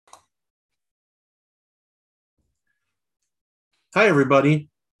Hi, everybody.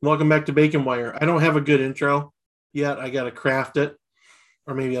 Welcome back to Bacon Wire. I don't have a good intro yet. I got to craft it.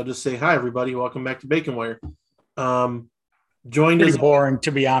 Or maybe I'll just say, hi, everybody. Welcome back to Bacon Wire. Um, joined Pretty as, boring,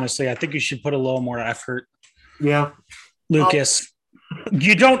 to be honestly. I think you should put a little more effort. yeah. Oh, Lucas,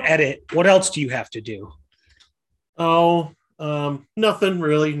 you don't edit. What else do you have to do? nothing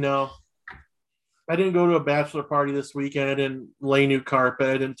really. No, I didn't go to a bachelor party this weekend. I didn't lay new carpet.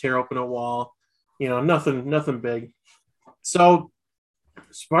 I didn't tear open a wall. Nothing big. So,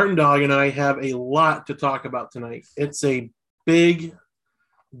 Spartan Dog and I have a lot to talk about tonight. It's a big,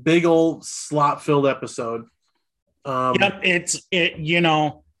 big old slot filled episode. Um, Yep, it's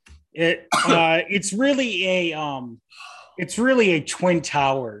really a twin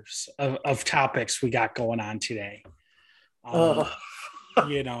towers of topics we got going on today. uh, Um,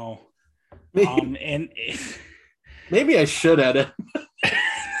 you know, maybe, and maybe I should edit.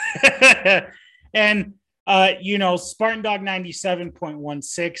 and Spartan Dog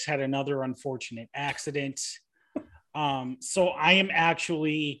 97.16 had another unfortunate accident. So I am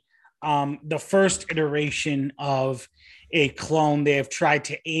actually the first iteration of a clone. They have tried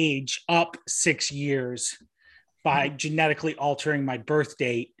to age up 6 years by genetically altering my birth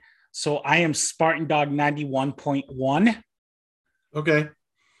date. So I am Spartan Dog 91.1. Okay.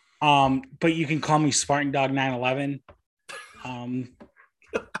 But you can call me Spartan Dog 911.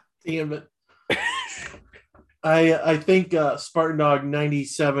 Damn it. I think Spartan Dog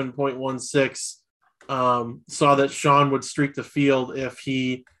 97.16 saw that Sean would streak the field if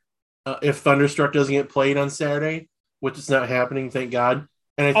Thunderstruck doesn't get played on Saturday, which is not happening, thank God.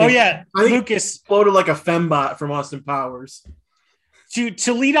 And I think Lucas, floated like a fembot from Austin Powers.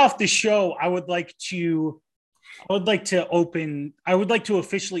 to lead off the show, I would like to officially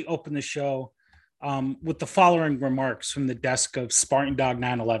open the show with the following remarks from the desk of Spartan Dog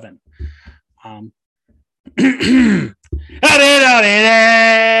 911.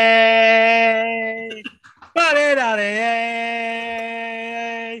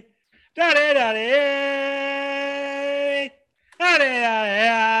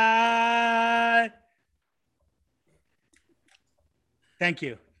 Thank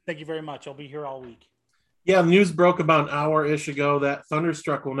you. Thank you very much. I'll be here all week. Yeah, the news broke about an hour-ish ago that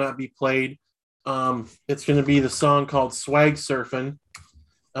Thunderstruck will not be played. It's going to be the song called Swag Surfing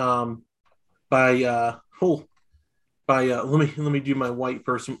um, by let me do my white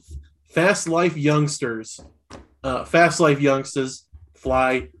person. Fast Life Youngsters. Fast Life Youngsters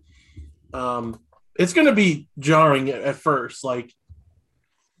fly. It's going to be jarring at first, like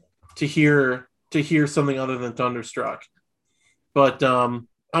to hear something other than Thunderstruck. But I'm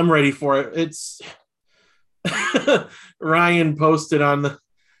ready for it. It's Ryan posted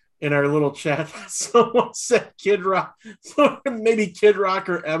in our little chat. Someone said Kid Rock, maybe Kid Rock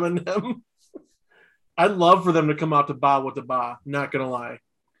or Eminem. I'd love for them to come out to Ba with the Ba. Not gonna lie.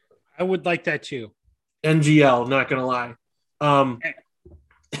 I would like that too. NGL. Not gonna lie. Um,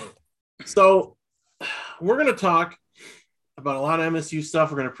 so we're gonna talk about a lot of MSU stuff.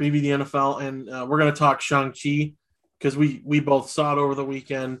 We're gonna preview the NFL, and we're gonna talk Shang-Chi because we both saw it over the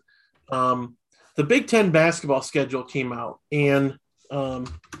weekend. The Big Ten basketball schedule came out, and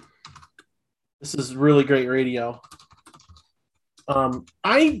this is really great radio.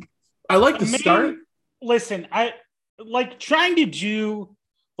 I like the start. Listen, I like trying to do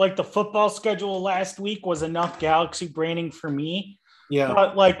like the football schedule last week was enough galaxy braining for me. Yeah.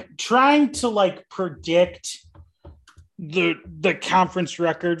 But like trying to like predict the conference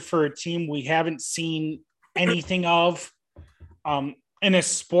record for a team we haven't seen anything of in a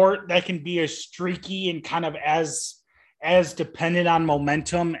sport that can be as streaky and kind of as dependent on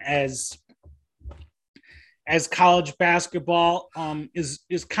momentum as college basketball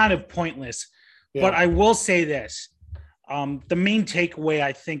is kind of pointless. Yeah. But I will say this. The main takeaway,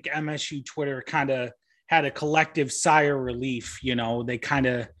 I think MSU Twitter kind of had a collective sigh of relief. You know, they kind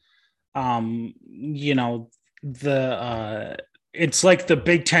of, it's like the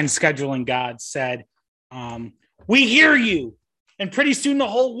Big Ten scheduling god said, we hear you. And pretty soon the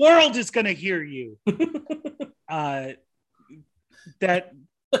whole world is going to hear you. That's a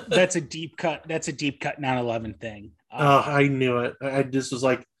deep cut. That's a deep cut 9/11 thing. I knew it. I just was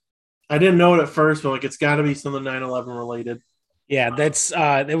like, I didn't know it at first, but like it's got to be something 9/11 related. Yeah,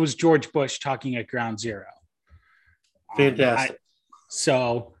 that was George Bush talking at Ground Zero. Fantastic.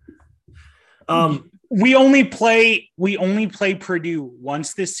 We only play Purdue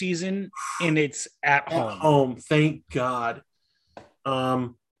once this season, and it's at home. Thank God.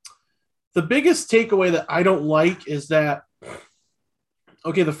 The biggest takeaway that I don't like is that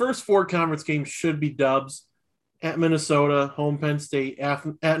the first 4 conference games should be dubs. At Minnesota, home Penn State,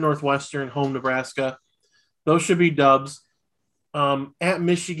 at Northwestern, home Nebraska. Those should be dubs. At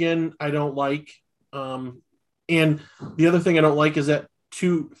Michigan, I don't like. And the other thing I don't like is that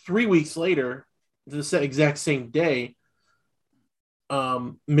 3 weeks later, the exact same day,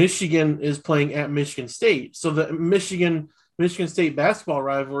 Michigan is playing at Michigan State. So the Michigan State basketball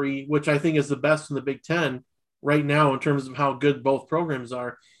rivalry, which I think is the best in the Big Ten right now in terms of how good both programs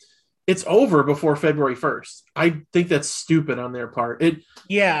are, it's over before February 1st. I think that's stupid on their part. I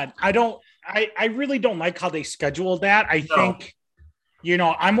really don't like how they scheduled that. I think,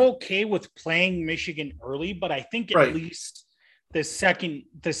 I'm okay with playing Michigan early, but I think at least the second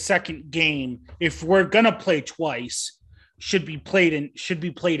game, if we're gonna play twice, should be played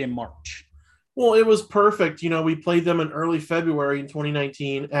in March. Well, it was perfect. We played them in early February in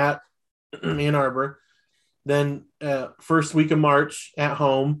 2019 at Ann Arbor, then first week of March at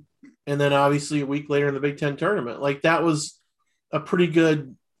home, and then obviously a week later in the Big Ten tournament. Like that was a pretty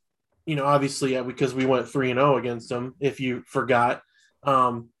good, obviously because we went 3-0 against them. If you forgot,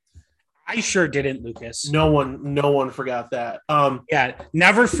 I sure didn't, Lucas. No one forgot that.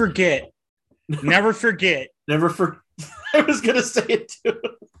 Never forget. Never forget. I was gonna say it too.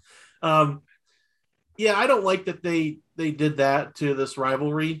 I don't like that they did that to this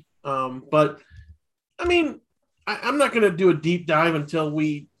rivalry. But I mean, I'm not gonna do a deep dive until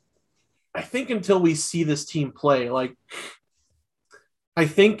we see this team play. Like, I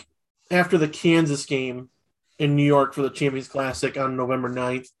think after the Kansas game in New York for the Champions Classic on November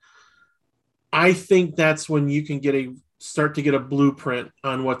 9th, I think that's when you can start to get a blueprint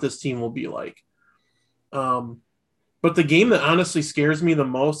on what this team will be like. But the game that honestly scares me the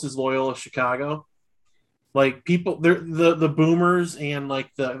most is Loyola Chicago. Like people, the boomers and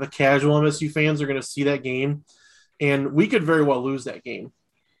like the casual MSU fans are going to see that game, and we could very well lose that game.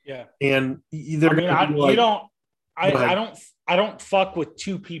 Yeah, and I don't fuck with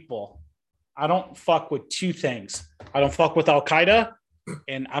two people. I don't fuck with two things. I don't fuck with Al Qaeda,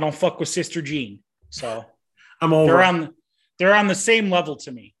 and I don't fuck with Sister Jean. So I'm over. They're on the same level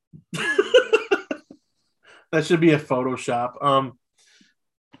to me. That should be a Photoshop.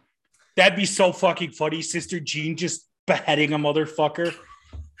 That'd be so fucking funny. Sister Jean just beheading a motherfucker.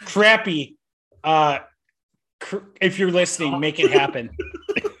 Crappy. If you're listening, make it happen.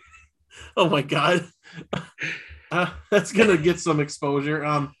 Oh my God. That's going to get some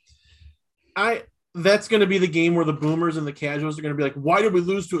exposure. That's going to be the game where the boomers and the casuals are going to be like, why did we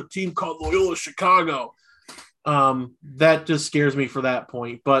lose to a team called Loyola Chicago? That just scares me for that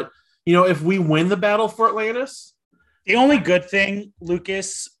point. But, if we win the battle for Atlantis. The only good thing,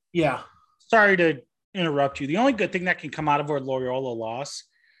 Lucas. Yeah. Sorry to interrupt you. The only good thing that can come out of our Loyola loss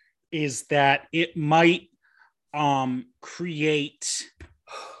is that it might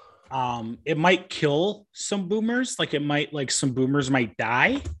it might kill some boomers. Some boomers might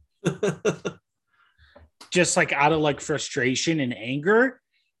die. Just like out of frustration and anger.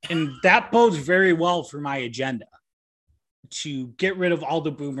 And that bodes very well for my agenda to get rid of all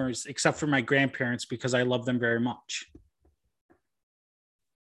the boomers except for my grandparents because I love them very much.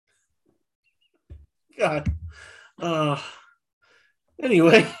 God.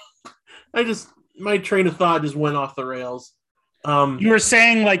 Anyway, my train of thought just went off the rails. You were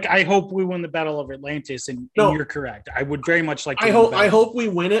saying I hope we win the Battle of Atlantis, and you're correct. I would very much like to. I hope we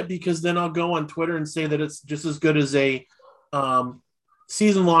win it because then I'll go on Twitter and say that it's just as good as a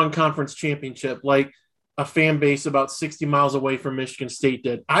season-long conference championship, like a fan base about 60 miles away from Michigan State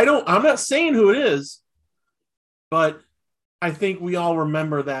did. I'm not saying who it is, but I think we all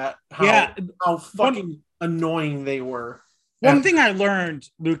remember that how fucking annoying they were. One thing I learned,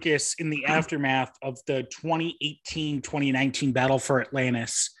 Lucas, in the aftermath of the 2018-2019 Battle for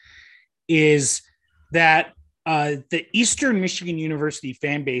Atlantis is that the Eastern Michigan University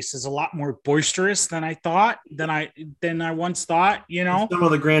fan base is a lot more boisterous than I once thought, Some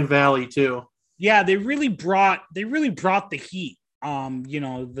of the Grand Valley too. Yeah, they really brought the heat.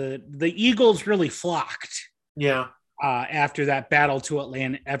 The Eagles really flocked. Yeah. After that battle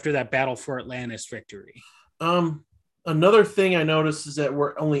for Atlantis victory. Another thing I noticed is that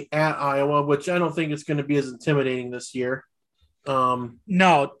we're only at Iowa, which I don't think it's going to be as intimidating this year.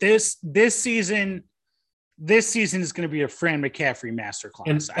 No, this season is going to be a Fran McCaffrey masterclass.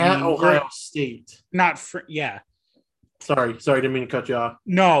 And at Ohio State. Sorry, didn't mean to cut you off.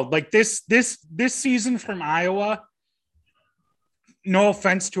 No, this season from Iowa. No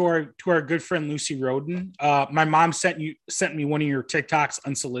offense to our good friend Lucy Roden. My mom sent me one of your TikToks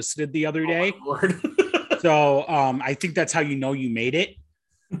unsolicited the other day. Oh, my Lord. So I think that's how you know you made it.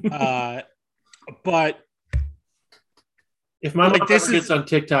 But if my mom gets on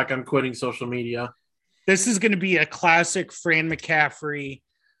TikTok, I'm quitting social media. This is going to be a classic Fran McCaffrey,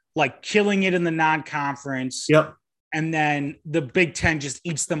 killing it in the non-conference. Yep. and then the Big Ten just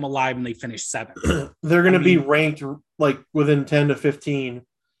eats them alive and they finish 7th. They're going to be ranked like within 10 to 15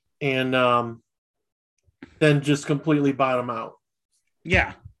 and then just completely bottom out.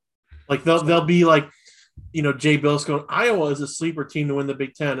 Yeah. Like they'll be like, Jay Billis going, Iowa is a sleeper team to win the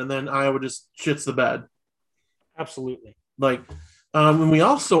Big Ten, and then Iowa just shits the bed. Absolutely. Like, and we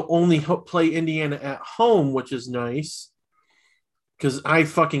also only play Indiana at home, which is nice because I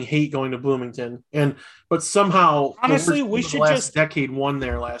fucking hate going to Bloomington. But somehow, honestly, we should just decade won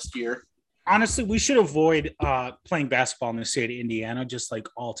there last year. Honestly, we should avoid playing basketball in the state of Indiana, just like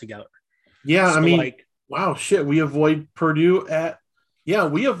altogether. Yeah, so wow, shit, we avoid Purdue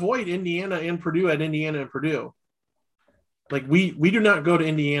we avoid Indiana and Purdue at Indiana and Purdue. Like we do not go to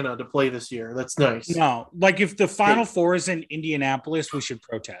Indiana to play this year. That's nice. No, like if the Final Four is in Indianapolis, we should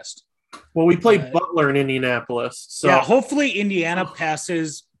protest. Well, we play Butler in Indianapolis. So yeah, hopefully Indiana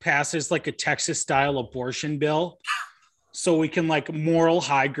passes like a Texas style abortion bill, so we can like moral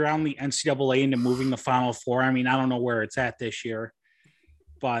high ground the NCAA into moving the Final Four. I mean, I don't know where it's at this year,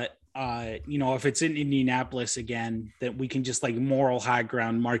 but if it's in Indianapolis again, that we can just like moral high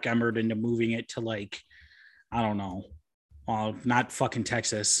ground Mark Emmert into moving it to like, I don't know. Not fucking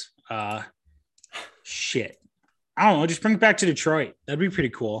Texas. Shit. I don't know. Just bring it back to Detroit. That'd be pretty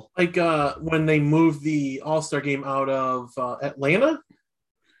cool. Like when they moved the All-Star game out of Atlanta.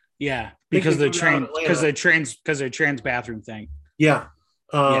 Yeah, because the trans bathroom thing. Yeah.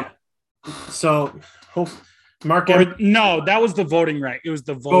 So no, that was the voting right. It was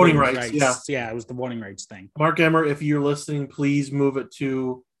the voting rights. Yeah, it was the voting rights thing. Mark Emmert, if you're listening, please move it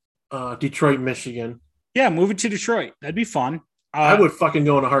to Detroit, Michigan. Yeah, move it to Detroit. That'd be fun. I would fucking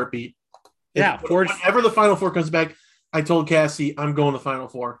go in a heartbeat. Whenever the Final Four comes back, I told Cassie I'm going to the Final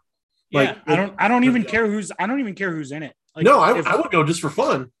Four. Like, yeah, I don't even care who's in it. Like, no, I would go just for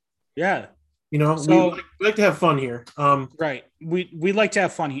fun. Yeah, so, we like to have fun here. Right. We like to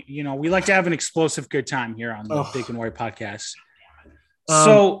have fun. We like to have an explosive good time here on the Big and White podcast.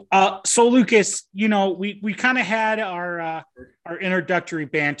 So Lucas, we kind of had our introductory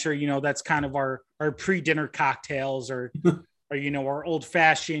banter. That's kind of our pre-dinner cocktails or our old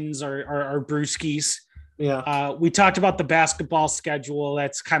fashions or our brewskis. Yeah. We talked about the basketball schedule.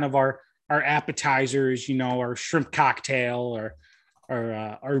 That's kind of our appetizers. Our shrimp cocktail or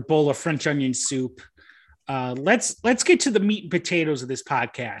our bowl of French onion soup. Let's get to the meat and potatoes of this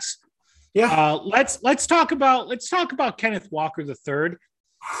podcast. Yeah. Let's talk about Kenneth Walker III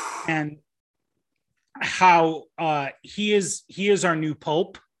and how he is our new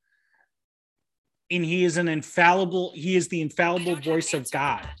pope, and he is the infallible voice of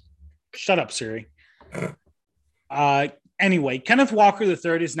God. Shut up, Siri. Anyway, Kenneth Walker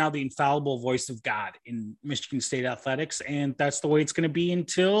III is now the infallible voice of God in Michigan State athletics, and that's the way it's going to be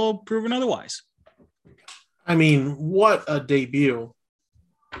until proven otherwise. I mean, what a debut.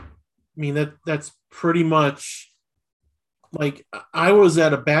 I mean, that's pretty much like I was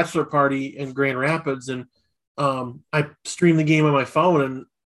at a bachelor party in Grand Rapids and I streamed the game on my phone, and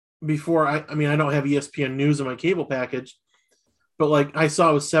before I don't have ESPN News in my cable package, but like I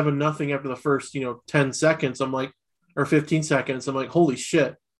saw it was 7-0 after the first 10 seconds. I'm like, or 15 seconds. I'm like, holy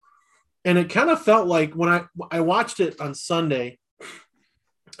shit. And it kind of felt like when I watched it on Sunday,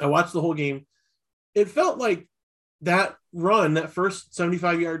 I watched the whole game. It felt like that run, that first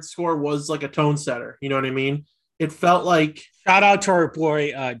 75-yard score was like a tone setter. You know what I mean? It felt like shout out to our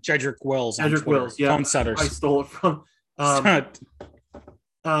boy Jedrick Wills. Jedrick Wills, yeah. Tone setters. I stole it from.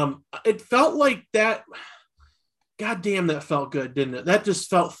 It felt like that. God damn, that felt good, didn't it? That just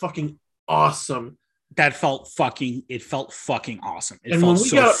felt fucking awesome. It felt fucking awesome. And when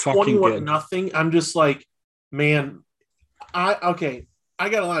we got 21-0, I'm just like, man, I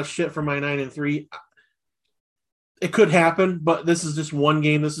got a lot of shit for my 9-3. It could happen, but this is just one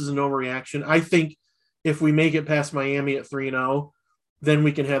game. This is an overreaction. I think if we make it past Miami at 3-0, then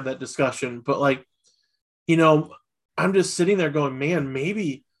we can have that discussion. But like, I'm just sitting there going, man,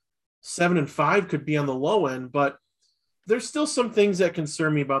 maybe 7-5 could be on the low end, but there's still some things that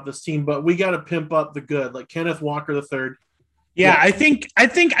concern me about this team, but we got to pimp up the good, like Kenneth Walker III. Yeah, I think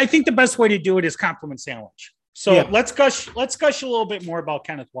the best way to do it is compliment sandwich. So let's gush a little bit more about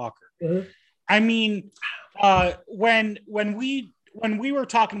Kenneth Walker. Mm-hmm. I mean, when we were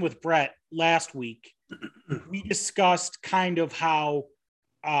talking with Brett last week, we discussed kind of how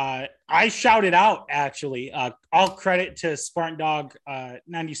I shouted out actually. All credit to Spartan Dog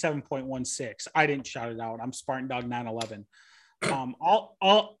 97.16. I didn't shout it out. I'm Spartan Dog 911.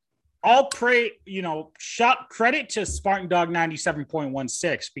 I'll pray, shout credit to Spartan Dog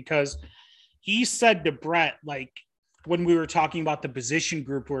 97.16 because he said to Brett, like when we were talking about the position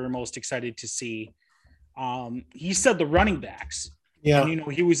group we were most excited to see, he said the running backs. Yeah.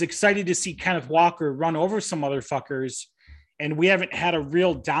 And, he was excited to see Kenneth Walker run over some other fuckers. And we haven't had a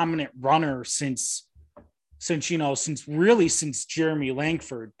real dominant runner since Jeremy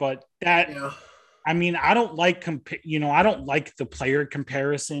Langford. But I don't like, I don't like the player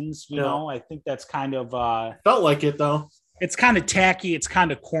comparisons. I think that's kind of, felt like it though. It's kind of tacky. It's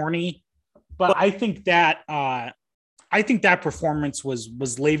kind of corny, but I think that performance was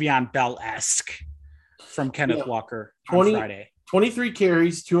Le'Veon Bell-esque from Kenneth Walker on Friday. 23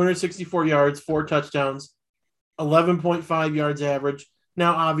 carries, 264 yards, 4 touchdowns, 11.5 yards average.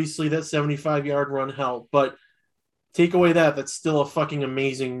 Now, obviously, that 75-yard run helped, but take away that's still a fucking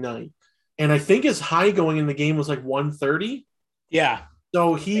amazing night. And I think his high going in the game was like 130. Yeah.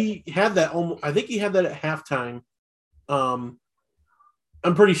 So he had that. I think he had that at halftime. I'm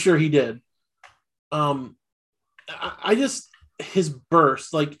pretty sure he did. I just his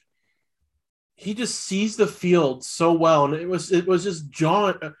burst, like he just sees the field so well, and it was just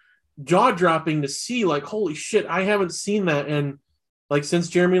jaw dropping to see, like, holy shit, I haven't seen that in like since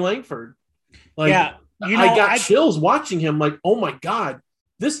Jeremy Langford. Like, I got chills watching him. Like, oh my god,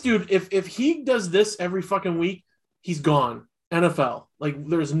 this dude, if he does this every fucking week, he's gone. NFL. Like,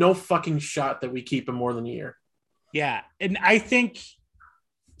 there's no fucking shot that we keep him more than a year. Yeah, and I think,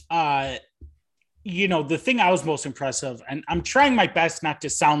 the thing I was most impressed of, and I'm trying my best not to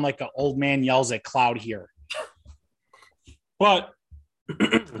sound like an old man yells at cloud here, but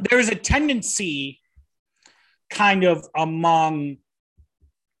there's a tendency kind of among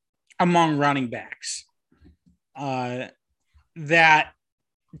running backs that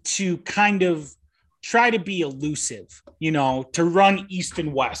to kind of try to be elusive, to run east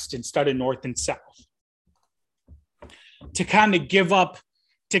and west instead of north and south, to kind of give up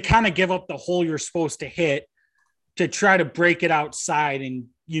the hole you're supposed to hit, to try to break it outside and,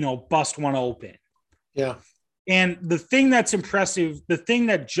 bust one open. Yeah. And the thing that's impressive, the thing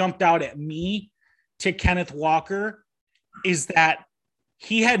that jumped out at me to Kenneth Walker is that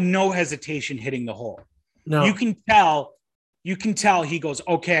he had no hesitation hitting the hole. No. You can tell he goes,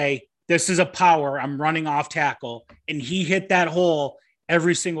 okay, this is a power. I'm running off tackle. And he hit that hole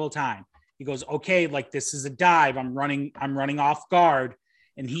every single time. He goes, okay, like this is a dive. I'm running off guard.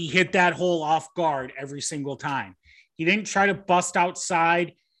 And he hit that hole off guard every single time. He didn't try to bust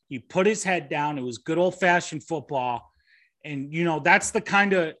outside. He put his head down. It was good old fashioned football. And, that's the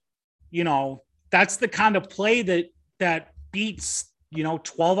kind of play that beats,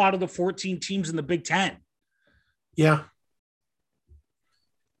 12 out of the 14 teams in the Big Ten. Yeah.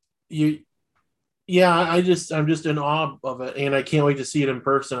 I'm just in awe of it, and I can't wait to see it in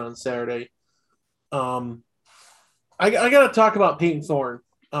person on Saturday. I got to talk about Peyton Thorne.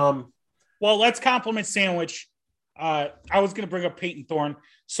 Well, let's compliment Sandwich. I was going to bring up Peyton Thorne.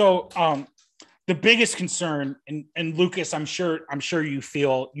 So the biggest concern, and Lucas, I'm sure you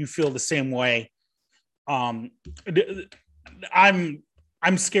feel the same way. I'm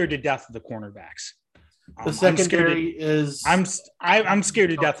scared to death of the cornerbacks. The secondary I'm scared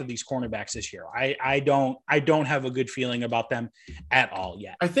to death of these cornerbacks this year. I don't have a good feeling about them at all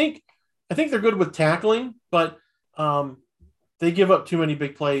yet. I think they're good with tackling, but they give up too many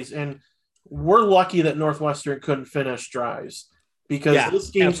big plays, and we're lucky that Northwestern couldn't finish drives, because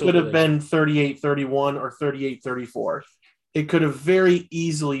this game could have been 38-31 or 38-34. It could have very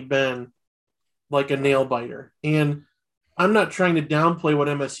easily been like a nail biter. And I'm not trying to downplay what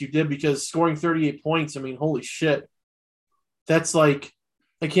MSU did, because scoring 38 points, I mean, holy shit. That's like,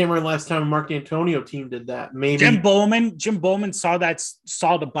 I can't remember the last time a Mark D'Antonio team did that. Maybe Jim Bowman saw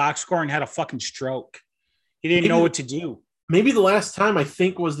the box score and had a fucking stroke. He didn't know what to do. Maybe the last time, I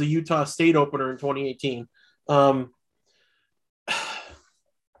think, was the Utah State opener in 2018.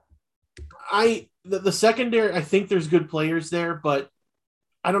 The secondary, I think there's good players there, but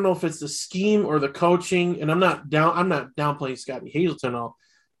I don't know if it's the scheme or the coaching, and I'm not downplaying Scotty Hazelton.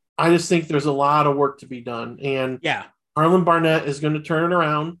 I just think there's a lot of work to be done, and Arlen Barnett is going to turn it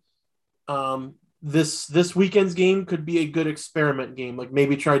around. This weekend's game could be a good experiment game, like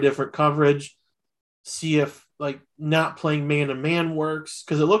maybe try different coverage, see if like not playing man-to-man works,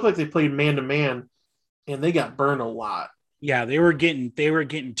 because it looked like they played man-to-man and they got burned a lot. Yeah, they were getting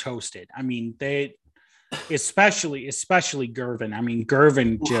toasted. I mean, they especially Gervin. I mean,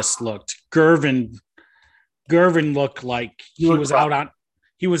 Gervin looked like he was out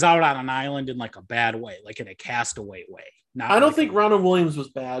on an island in like a bad way, like in a castaway way. I don't think Ronald Williams was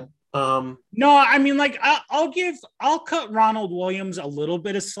bad. No, I mean, like I'll cut Ronald Williams a little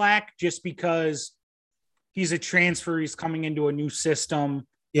bit of slack just because he's a transfer. He's coming into a new system.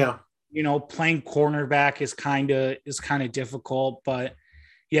 Yeah. Playing cornerback is kind of difficult, but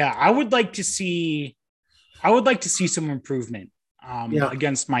yeah, I would like to see I would like to see some improvement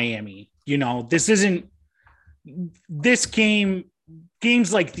against Miami. This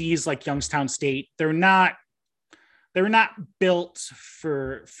games like these, like Youngstown State, they're not built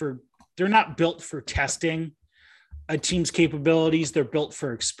for testing a team's capabilities. They're built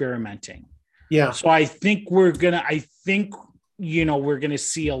for experimenting. Yeah. So I think we're gonna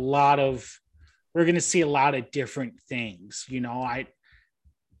see a lot of different things.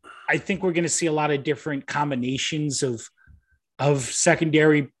 I think we're gonna see a lot of different combinations of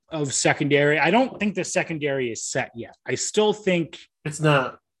secondary. I don't think the secondary is set yet. I still think it's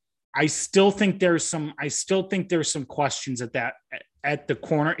not. I still think there's some questions at the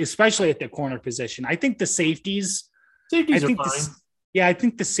corner, especially at the corner position. I think the safeties are fine. I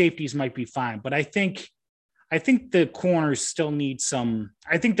think the safeties might be fine, but I think the corners still need some.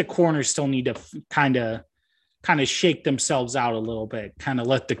 I think the corners still need to kind of shake themselves out a little bit, kind of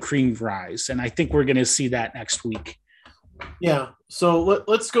let the cream rise, and I think we're going to see that next week. Yeah. So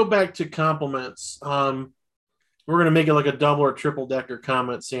let's go back to compliments. We're going to make it like a double or triple decker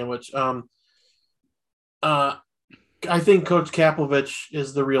comment sandwich. I think Coach Kapovich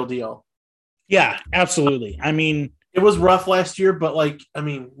is the real deal. Yeah, absolutely. I mean, it was rough last year, but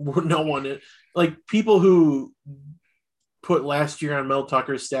people who put last year on Mel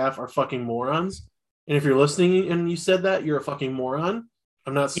Tucker's staff are fucking morons. And if you're listening and you said that, you're a fucking moron.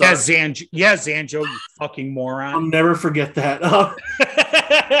 I'm not sorry. Zanjo, you fucking moron. I'll never forget that.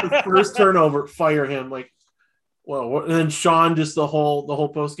 The first turnover, fire him. Like, well, and then Sean, just the whole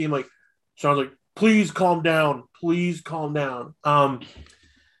post game, like Sean's like, please calm down. Please calm down. I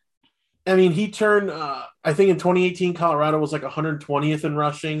mean, he turned, I think in 2018, Colorado was like 120th in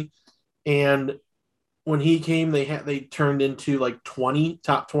rushing. And when he came, they turned into like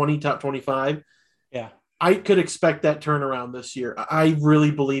top 20, top 25. Yeah. I could expect that turnaround this year. I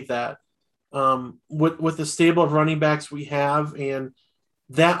really believe that. With the stable of running backs we have, and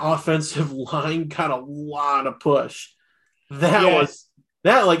that offensive line got a lot of push. That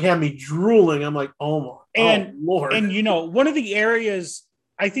had me drooling. I'm like, oh Lord. And one of the areas,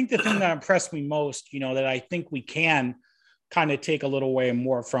 I think the thing that impressed me most, that I think we can kind of take a little way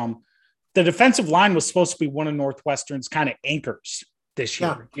more from, the defensive line was supposed to be one of Northwestern's kind of anchors this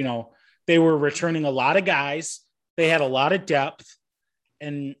year. Yeah. They were returning a lot of guys. They had a lot of depth,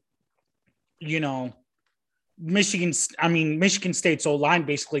 and Michigan State's O-line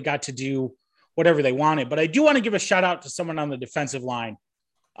basically got to do whatever they wanted. But I do want to give a shout out to someone on the defensive line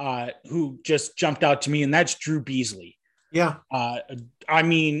who just jumped out to me, and that's Drew Beasley. Yeah. I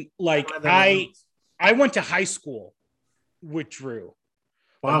mean, like I went to high school with Drew.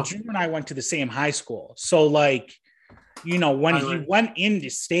 Wow. Drew and I went to the same high school. So like, when he went into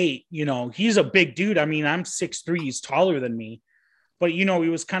state, he's a big dude. I mean, I'm 6'3", he's taller than me, but he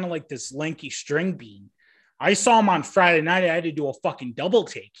was kind of like this lanky string bean. I saw him on Friday night. I had to do a fucking double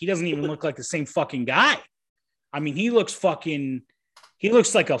take. He doesn't even look like the same fucking guy. I mean, he looks like he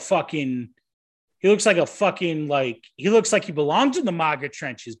belongs in the MAGA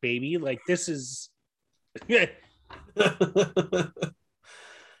trenches, baby. Like, this is.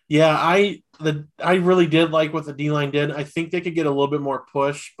 Yeah, I really did like what the D-line did. I think they could get a little bit more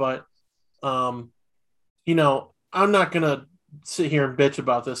push, but I'm not gonna sit here and bitch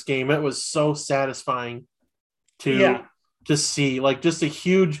about this game. It was so satisfying to see, like, just a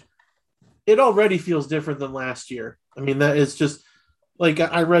huge. It already feels different than last year. I mean, that is just like,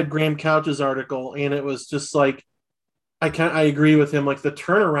 I read Graham Couch's article, and it was just like, I agree with him. Like, the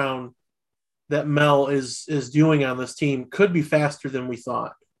turnaround that Mel is doing on this team could be faster than we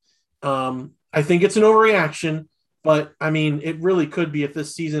thought. I think it's an overreaction, but I mean, it really could be if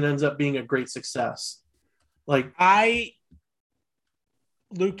this season ends up being a great success. Like,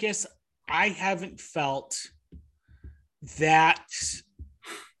 Lucas, I haven't felt that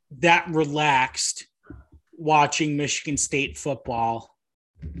relaxed watching Michigan State football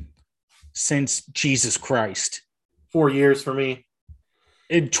since Jesus Christ. 4 years for me.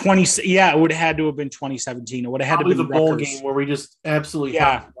 It would have had to have been 2017. It would have had Probably to be the bowl game where we just absolutely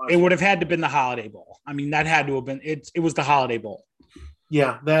it would have had to been the Holiday Bowl. I mean, that had to have been it. It was the Holiday Bowl.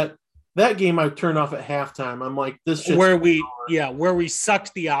 Yeah, that game I turned off at halftime. I'm like, this shit's where we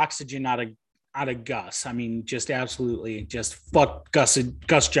sucked the oxygen out of Gus. I mean, just absolutely just fuck Gus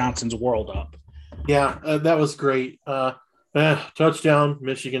Johnson's world up. Yeah, that was great. Touchdown,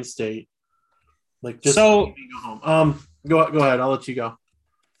 Michigan State. Like, just go home. Go ahead. I'll let you go.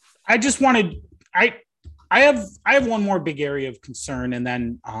 I just wanted I have one more big area of concern, and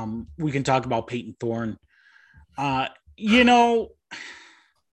then we can talk about Peyton Thorne. I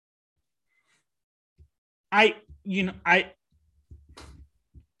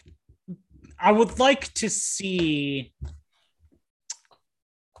I would like to see.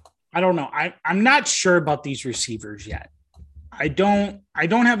 I don't know. I'm not sure about these receivers yet. I don't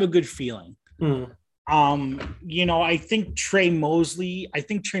have a good feeling. Mm. I think Trey Mosley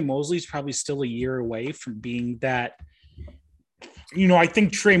is probably still a year away from being that. I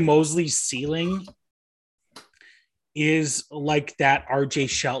think Trey Mosley's ceiling is like that RJ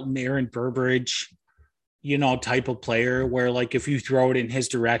Shelton, Aaron Burbridge, type of player where like if you throw it in his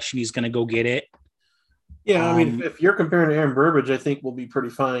direction, he's going to go get it. Yeah, I mean, if you're comparing to Aaron Burbridge, I think we'll be pretty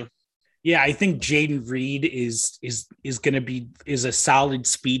fine. Yeah, I think Jaden Reed is going to be a solid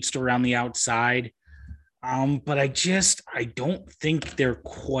speedster around the outside. But I don't think they're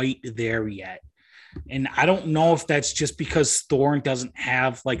quite there yet. And I don't know if that's just because Thorne doesn't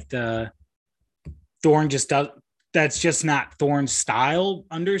have like that's just not Thorne's style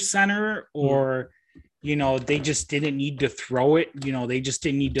under center, or, they just didn't need to throw it. They just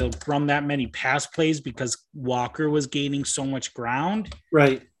didn't need to run that many pass plays because Walker was gaining so much ground.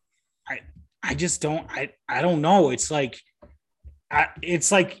 Right. I just don't, I don't know. It's like,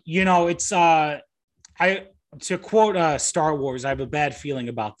 to quote Star Wars, I have a bad feeling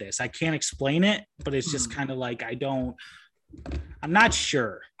about this. I can't explain it, but it's just kind of like, I'm not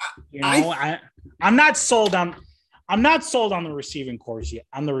sure, I'm not sold on the receiving corps yet.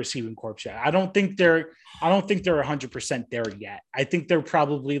 I don't think they're 100% there yet. I think they're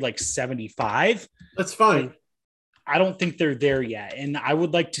probably like 75. That's fine. I don't think they're there yet. And I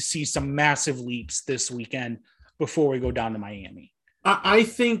would like to see some massive leaps this weekend before we go down to Miami. I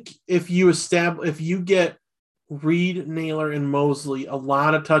think if you get Reed, Naylor, and Mosley a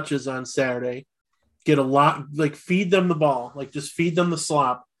lot of touches on Saturday, get a lot, like feed them the ball, like just feed them the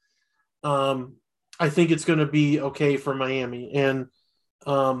slop. I think it's going to be okay for Miami. And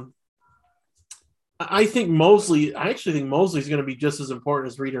I actually think Mosley's going to be just as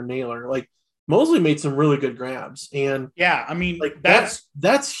important as Reed or Naylor. Like Mosley made some really good grabs, and yeah, I mean, like that's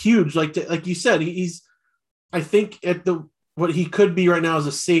huge. Like you said, he's, I think what he could be right now is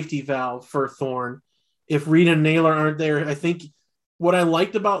a safety valve for Thorne. If Reed and Naylor aren't there, I think what I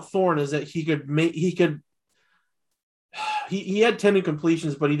liked about Thorne is that he had 10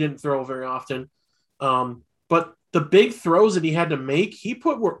 incompletions, but he didn't throw very often. But the big throws that he had to make, he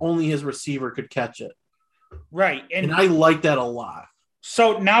put where only his receiver could catch it. Right. And I like that a lot.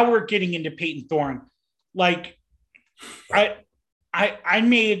 So now we're getting into Peyton Thorne. Like I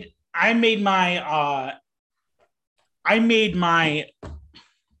made my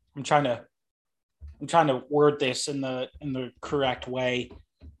I'm trying to word this in the correct way.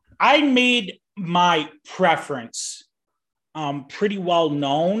 I made my preference pretty well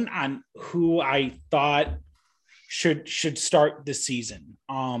known on who I thought should start the season.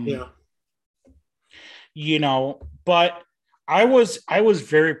 But I was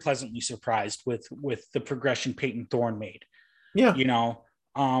very pleasantly surprised with the progression Peyton Thorne made. Yeah.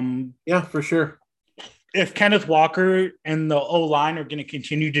 Yeah, for sure. If Kenneth Walker and the O-line are going to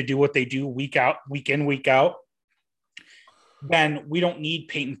continue to do what they do week in, week out, then we don't need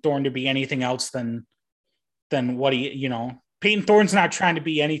Peyton Thorne to be anything else than what he, Peyton Thorne's not trying to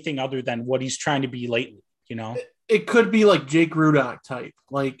be anything other than what he's trying to be lately, It could be like Jake Rudock type,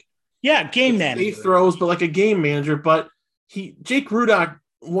 like, yeah, game manager. He throws, but like a game manager. But Jake Rudock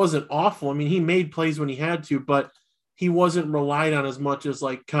wasn't awful. I mean, he made plays when he had to, but he wasn't relied on as much as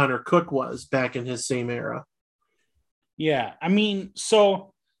like Connor Cook was back in his same era. Yeah, I mean,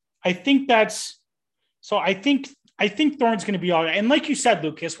 I think Thorne's going to be all right. And like you said,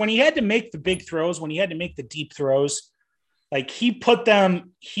 Lucas, when he had to make the big throws, when he had to make the deep throws, like he wasn't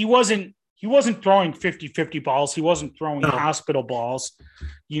throwing 50-50 balls. He wasn't throwing hospital balls.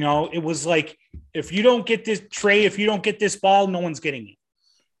 It was like, if you don't get this ball, no one's getting it.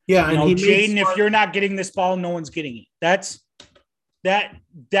 Yeah. And Jaden, if you're not getting this ball, no one's getting it. That's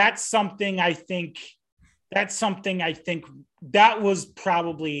something I think that was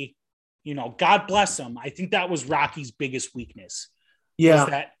probably, God bless him. I think that was Rocky's biggest weakness. Yeah.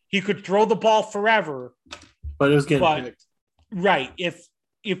 That he could throw the ball forever, but it was getting picked. Right. If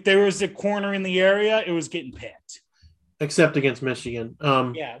there was a corner in the area, it was getting picked. Except against Michigan.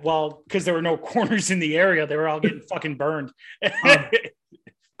 Yeah, well, because there were no corners in the area. They were all getting fucking burned.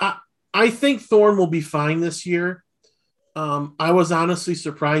 I think Thorne will be fine this year. I was honestly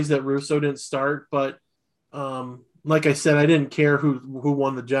surprised that Russo didn't start, but like I said, I didn't care who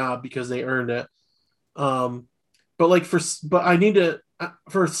won the job because they earned it. For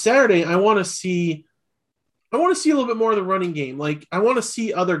Saturday, I want to see a little bit more of the running game. Like, I want to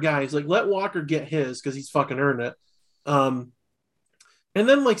see other guys. Like, let Walker get his because he's fucking earned it. And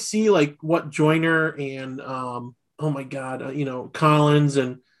then, see, what Joyner and, Collins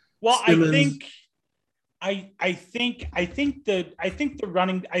and Well, Simmons. I think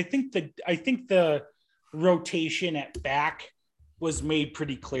the rotation at back was made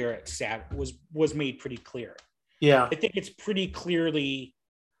pretty clear at Sat was made pretty clear. Yeah. I think it's pretty clearly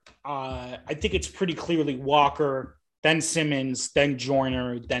Walker, then Simmons, then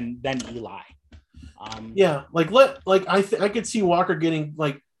Joyner, then Eli. Yeah, I could see Walker getting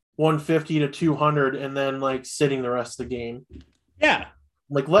like 150 to 200 and then like sitting the rest of the game. Yeah.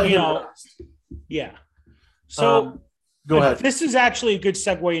 Like let You him know, rest. yeah. So Go ahead. This is actually a good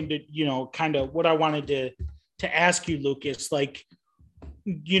segue into, kind of what I wanted to ask you, Lucas. Like,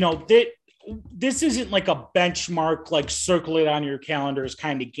 this isn't like a benchmark, like circle it on your calendars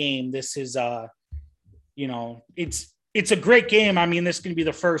kind of game. This is it's a great game. I mean, this is going to be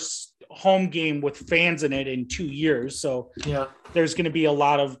the first home game with fans in it in 2 years. So yeah, there's going to be a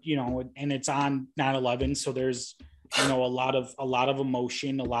lot of, and it's on 9/11. So there's, a lot of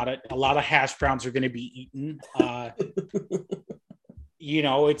emotion, a lot of hash browns are going to be eaten.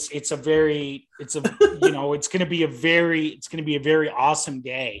 It's going to be a very awesome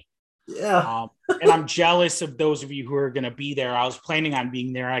day. Yeah. And I'm jealous of those of you who are going to be there. I was planning on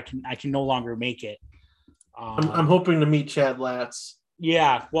being there. I can no longer make it. I'm hoping to meet Chad Latz.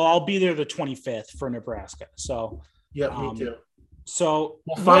 Yeah, well, I'll be there the 25th for Nebraska. So, yeah, me too. So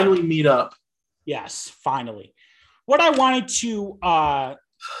we'll finally meet up. Yes, finally. What I wanted to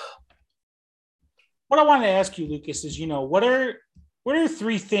ask you, Lucas, is what are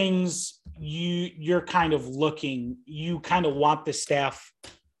 3 things you're kind of looking, you kind of want the staff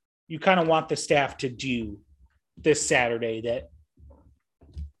to do this Saturday that.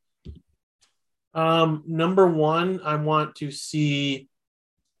 Number one, I want to see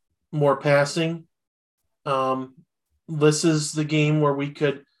more passing. This is the game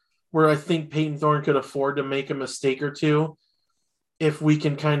where I think Peyton Thorne could afford to make a mistake or two if we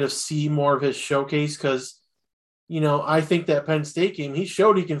can kind of see more of his showcase. Because, I think that Penn State game, he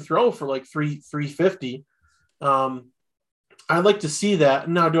showed he can throw for like 350. I'd like to see that.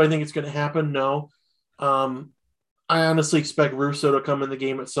 Now, do I think it's going to happen? No. I honestly expect Russo to come in the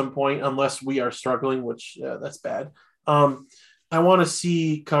game at some point, unless we are struggling, which that's bad. I want to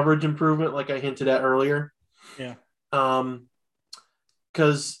see coverage improvement, like I hinted at earlier. Yeah.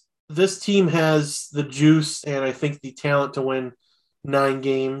 Because this team has the juice and I think the talent to win 9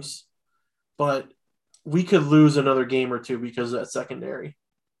 games, but we could lose another game or two because of that secondary.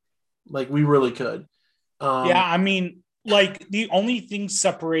 Like we really could. Yeah, I mean, like the only thing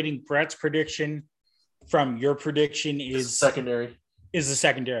separating Brett's prediction from your prediction is the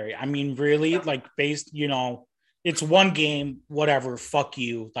secondary. I mean, really, like based, it's one game, whatever, fuck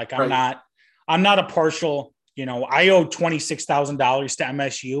you. Like I'm not a partial, I owe $26,000 to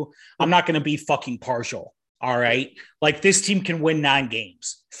MSU. I'm not going to be fucking partial. All right. Like this team can win 9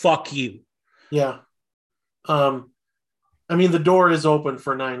 games. Fuck you. Yeah. I mean, the door is open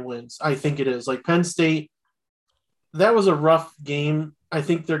for 9 wins. I think it is. Like Penn State, that was a rough game. I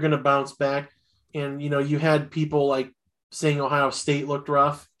think they're going to bounce back. And, you had people like saying Ohio State looked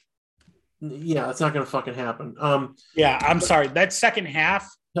rough. Yeah, it's not going to fucking happen. Yeah, I'm sorry. That second half.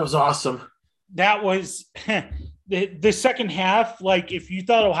 That was awesome. That was the second half. Like, if you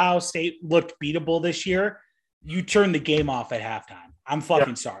thought Ohio State looked beatable this year, you turned the game off at halftime. I'm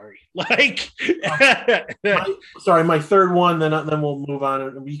fucking sorry. Like, my third one, then we'll move on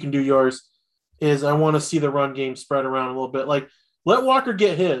and you can do yours, is I want to see the run game spread around a little bit. Like, let Walker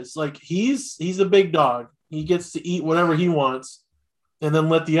get his. Like, he's a big dog. He gets to eat whatever he wants, and then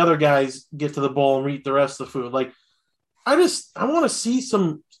let the other guys get to the bowl and eat the rest of the food. Like, I want to see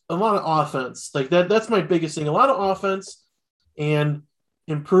a lot of offense. Like that's my biggest thing. A lot of offense and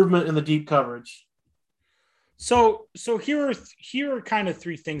improvement in the deep coverage. So here are kind of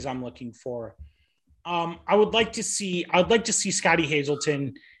 3 things I'm looking for. I'd like to see Scotty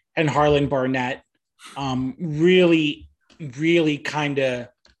Hazelton and Harlan Barnett really kind of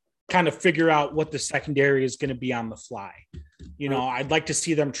figure out what the secondary is going to be on the fly. I'd like to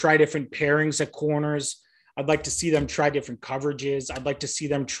see them try different pairings at corners. I'd like to see them try different coverages. I'd like to see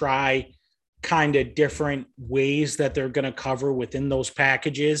them try kind of different ways that they're going to cover within those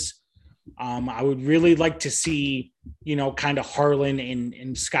packages. I would really like to see, kind of Harlan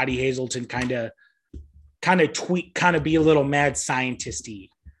and Scotty Hazelton kind of tweak, kind of be a little mad scientist-y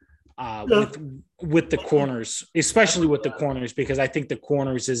with the corners, especially with the corners, because I think the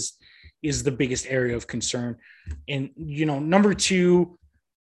corners is the biggest area of concern. And, number 2,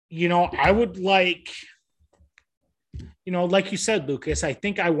 I would like, like you said, Lucas, I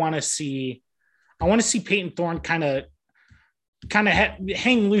think I want to see Peyton Thorne kind of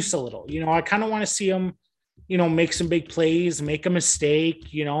hang loose a little. I kind of want to see him make some big plays, make a mistake.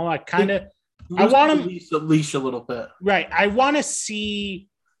 I want him at least a little bit. Right. I want to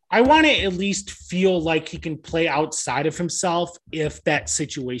at least feel like he can play outside of himself if that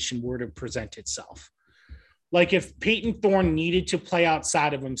situation were to present itself. Like if Peyton Thorne needed to play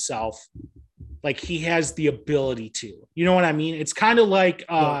outside of himself, like he has the ability to. You know what I mean? It's kind of like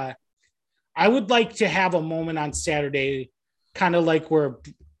I would like to have a moment on Saturday, kind of like where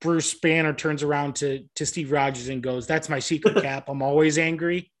Bruce Banner turns around to Steve Rogers and goes, "That's my secret cap. I'm always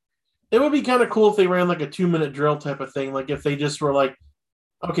angry." It would be kind of cool if they ran like a 2-minute drill type of thing. Like if they just were like,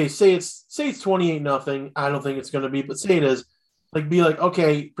 okay, say it's 28-0. I don't think it's going to be, but say it is. Like be like,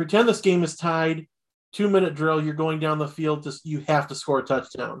 okay, pretend this game is tied. 2-minute drill. You're going down the field. You have to score a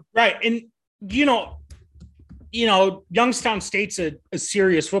touchdown. Right, and Youngstown State's a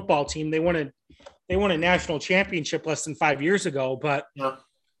serious football team. They won a national championship less than 5 years ago, but yeah.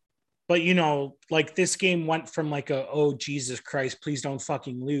 But like this game went from like oh Jesus Christ, please don't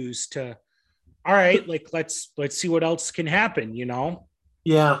fucking lose to all right, like let's see what else can happen,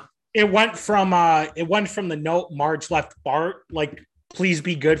 Yeah. It went from the note Marge left Bart, like, please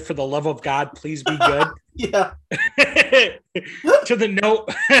be good for the love of God, please be good. Yeah. to the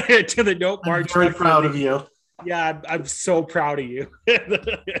note Marge. I'm very proud of you. Yeah, I'm so proud of you.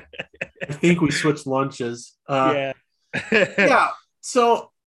 I think we switched lunches. Yeah. Yeah. So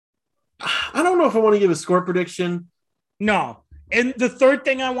I don't know if I want to give a score prediction. No. And the third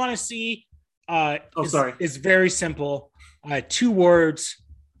thing I want to see is very simple. 2 words,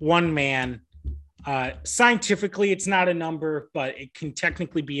 1 man. Scientifically, it's not a number, but it can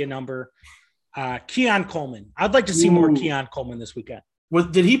technically be a number. Keon Coleman. I'd like to see more Keon Coleman this weekend.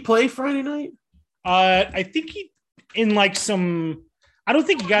 Did he play Friday night? I think he in like some. I don't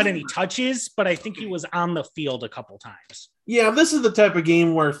think he got any touches, but I think he was on the field a couple times. Yeah, this is the type of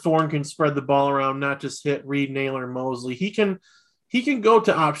game where Thorne can spread the ball around, not just hit Reed, Naylor, and Mosley. He can go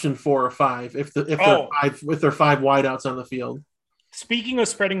to option 4 or 5 if there are 5 wideouts on the field. Speaking of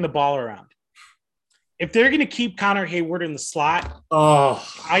spreading the ball around, if they're going to keep Connor Hayward in the slot, I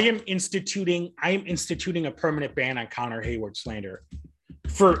am instituting a permanent ban on Connor Hayward slander.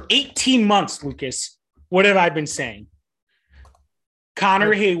 For 18 months, Lucas, what have I been saying?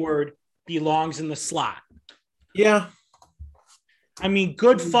 Connor Hayward belongs in the slot. Yeah. I mean,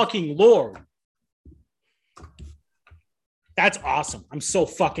 good fucking Lord. That's awesome. I'm so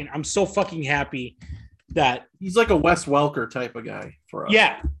fucking happy that he's like a Wes Welker type of guy for us.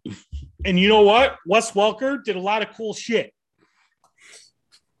 Yeah. And you know what? Wes Welker did a lot of cool shit.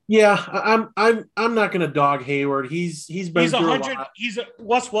 Yeah, I'm not going to dog Hayward. He's been through 100.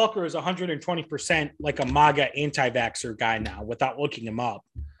 Wes Welker is 120% like a MAGA anti-vaxxer guy now without looking him up.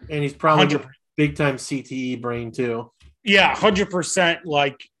 And he's probably a big time CTE brain too. Yeah, 100%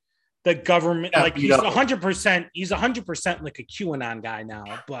 like the government. Like he's 100%. He's 100% like a QAnon guy now.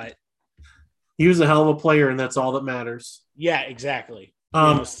 But he was a hell of a player, and that's all that matters. Yeah, exactly.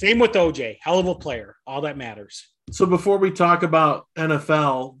 Same with OJ. Hell of a player. All that matters. So before we talk about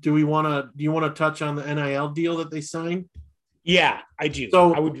NFL, do you want to touch on the NIL deal that they signed? Yeah, I do.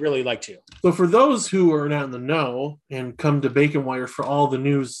 So I would really like to. So for those who are not in the know and come to Bacon Wire for all the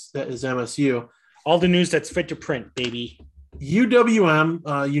news that is MSU, all the news that's fit to print, baby.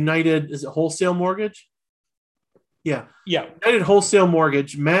 UWM, United, is it Wholesale Mortgage? Yeah. United Wholesale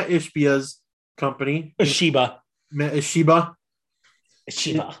Mortgage, Matt Ishbia's company. Ishiba.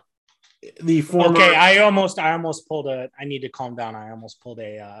 The former. Okay, I almost pulled I need to calm down. I almost pulled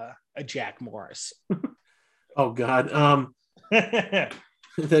a Jack Morris. Oh God.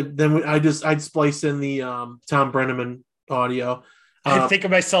 Then I'd splice in the Tom Brenneman audio. I think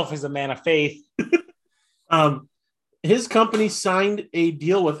of myself as a man of faith. His company signed a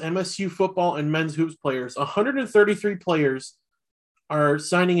deal with MSU football and men's hoops players. 133 players are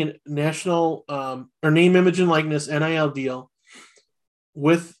signing a national or name, image, and likeness NIL deal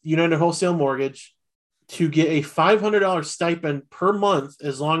with United Wholesale Mortgage to get a $500 stipend per month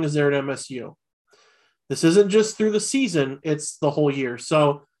as long as they're at MSU. This isn't just through the season, it's the whole year.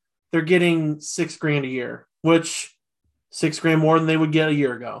 So they're getting $6,000 a year, which $6,000 more than they would get a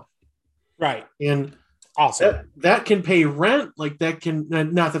year ago. Right. And awesome. That can pay rent. Like that can,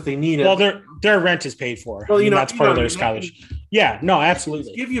 not that they need it. Well, their rent is paid for. Well, that's part of their scholarship. Yeah, no,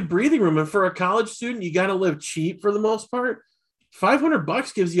 absolutely. Give you breathing room. And for a college student, you got to live cheap for the most part.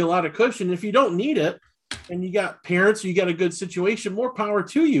 $500 gives you a lot of cushion. If you don't need it and you got parents, or you got a good situation, more power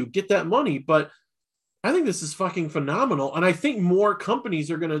to you. Get that money. But I think this is fucking phenomenal. And I think more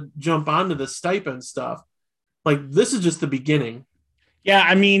companies are going to jump onto the stipend stuff. Like this is just the beginning. Yeah.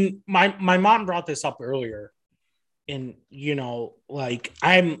 I mean, my mom brought this up earlier and, like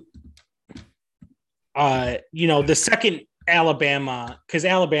The second Alabama, because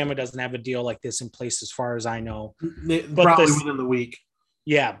Alabama doesn't have a deal like this in place as far as I know. Probably within the week.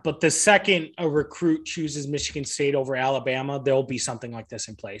 Yeah, but the second a recruit chooses Michigan State over Alabama, there'll be something like this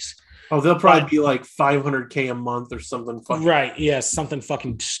in place. Oh, they'll probably be like $500K a month or something. Right? Yeah, something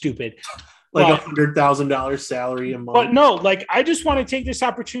fucking stupid, like $100,000 salary a month. But no, like I just want to take this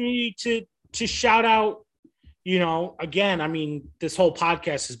opportunity to shout out. Again, I mean, this whole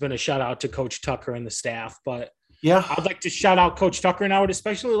podcast has been a shout out to Coach Tucker and the staff, but yeah, I'd like to shout out Coach Tucker, and I would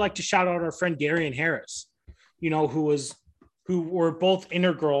especially like to shout out our friend Darian Harris. Who were both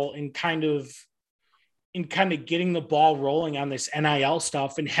integral in kind of getting the ball rolling on this NIL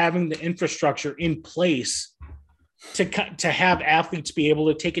stuff and having the infrastructure in place to have athletes be able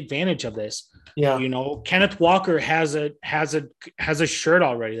to take advantage of this. Yeah. Kenneth Walker has a shirt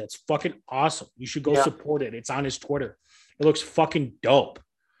already. That's fucking awesome. You should go support it. It's on his Twitter. It looks fucking dope.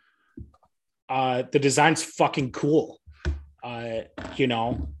 The design's fucking cool. At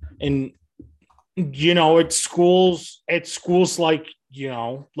schools like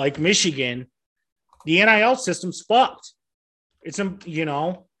Michigan, the NIL system's fucked. It's, and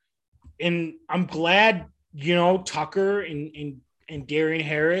I'm glad, Tucker and Darian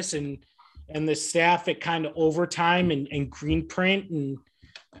Harris and the staff at kind of Overtime and Greenprint and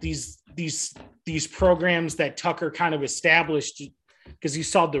these programs that Tucker kind of established because he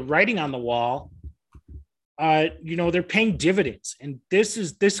saw the writing on the wall. They're paying dividends, and this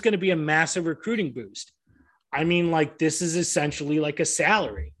is going to be a massive recruiting boost. I mean, like, this is essentially like a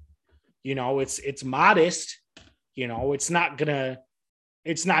salary. It's modest. It's not gonna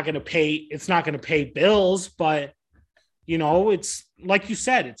pay bills, but it's like you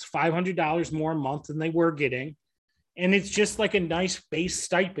said, it's $500 more a month than they were getting, and it's just like a nice base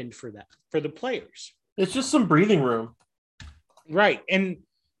stipend for the players. It's just some breathing room, right? And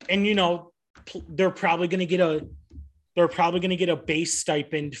they're probably going to get a base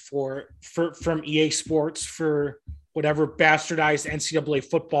stipend from EA Sports for whatever bastardized NCAA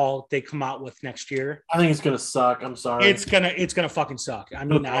football they come out with next year. I think it's going to suck. I'm sorry. It's going to fucking suck. I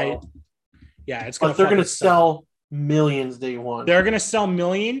mean, it's going to, but they're going to sell millions day one. They're going to sell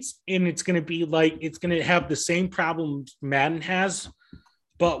millions, and it's going to be like, it's going to have the same problems Madden has,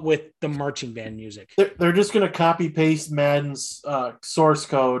 but with the marching band music. They're just going to copy paste Madden's source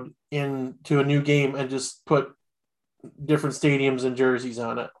code into a new game and just put different stadiums and jerseys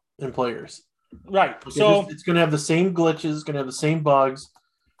on it and players. Right. So it's going to have the same glitches, going to have the same bugs.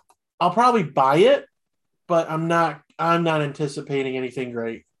 I'll probably buy it, but I'm not anticipating anything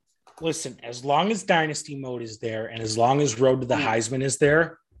great. Listen, as long as Dynasty mode is there and as long as Road to the Heisman is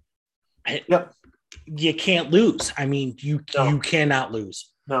there, you can't lose. I mean, you cannot lose.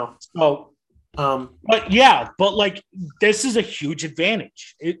 No. So, but like this is a huge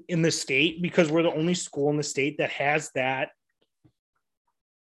advantage in the state because we're the only school in the state that has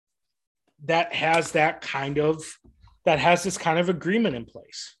this kind of agreement in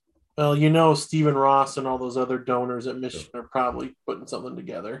place. Well, Stephen Ross and all those other donors at Michigan are probably putting something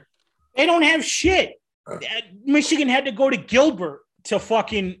together. They don't have shit. Michigan had to go to Gilbert to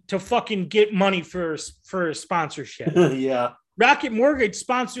fucking get money for sponsorship. Yeah. Rocket Mortgage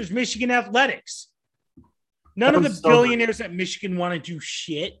sponsors Michigan athletics. None of the billionaires at Michigan want to do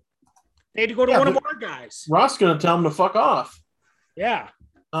shit. They had to go to one of our guys. Ross going to tell them to fuck off. Yeah.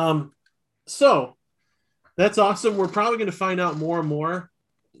 So that's awesome. We're probably going to find out more and more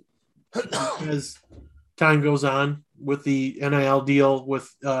as time goes on with the NIL deal with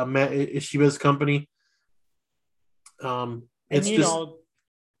Matt Ishiba's company.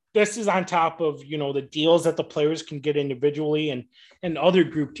 This is on top of, the deals that the players can get individually and other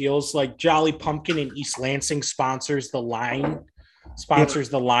group deals like Jolly Pumpkin and East Lansing sponsors the linemen.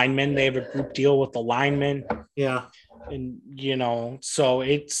 They have a group deal with the linemen. Yeah. And, so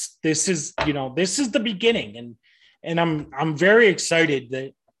this is the beginning. And I'm very excited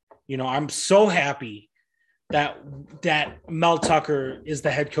that, I'm so happy that Mel Tucker is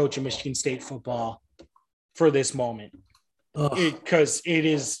the head coach of Michigan State football for this moment. Because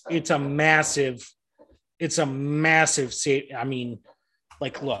it's a massive statement. I mean,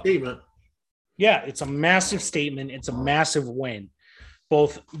 like, look, statement. Yeah, it's a massive statement. It's a massive win,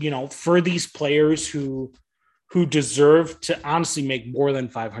 both, for these players who deserve to honestly make more than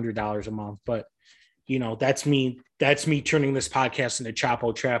 $500 a month. But, that's me turning this podcast into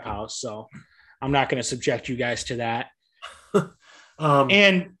Chapo Trap House. So I'm not going to subject you guys to that.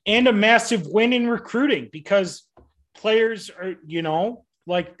 And a massive win in recruiting because players are,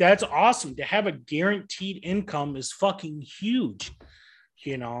 like, that's awesome. To have a guaranteed income is fucking huge,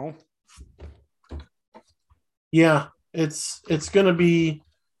 Yeah, it's going to be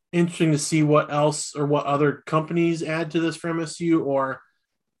interesting to see what else or what other companies add to this for MSU, or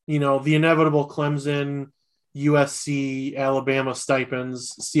the inevitable Clemson, USC, Alabama stipends.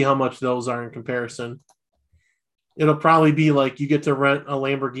 See how much those are in comparison. It'll probably be like you get to rent a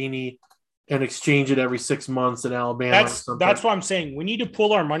Lamborghini and exchange it every 6 months in Alabama. That's what I'm saying. We need to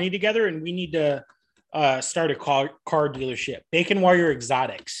pull our money together, and we need to start a car dealership, Bacon Wire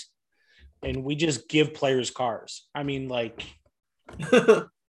Exotics, and we just give players cars. I mean, like,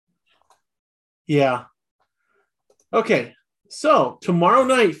 yeah. Okay, so tomorrow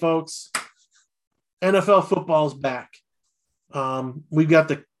night, folks, NFL football's back. We've got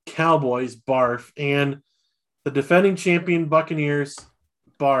the Cowboys, barf, and the defending champion Buccaneers,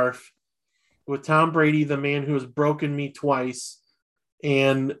 barf, with Tom Brady, the man who has broken me twice,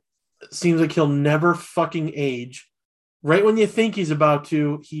 and it seems like he'll never fucking age. Right when you think he's about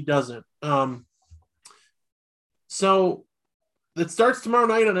to, he doesn't. So it starts tomorrow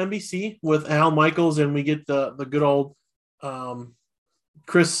night on NBC with Al Michaels, and we get the good old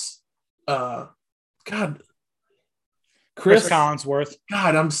Chris Collinsworth.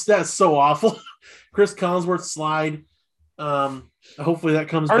 God, that's so awful. Chris Collinsworth slide. Hopefully that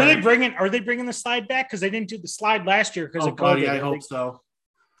comes back. Are they bringing the slide back? Because they didn't do the slide last year because of COVID. Buddy, I hope so.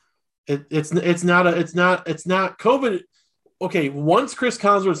 It's not COVID. Okay, once Chris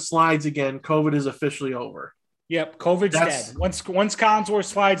Collinsworth slides again, COVID is officially over. Yep, COVID's dead. Once Collinsworth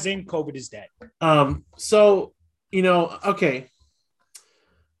slides in, COVID is dead. So okay.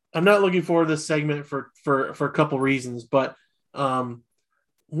 I'm not looking forward to this segment for a couple reasons, but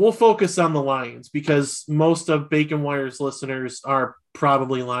we'll focus on the Lions because most of Bacon Wire's listeners are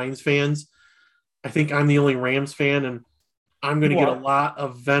probably Lions fans. I think I'm the only Rams fan, and I'm going to get a lot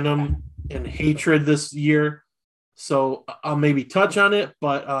of venom and hatred this year. So I'll maybe touch on it,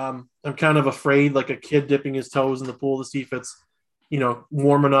 but I'm kind of afraid, like a kid dipping his toes in the pool to see if it's,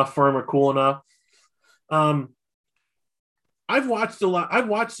 warm enough for him or cool enough. I've watched a lot. I've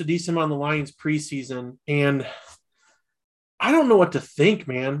watched a decent amount of the Lions preseason, and I don't know what to think,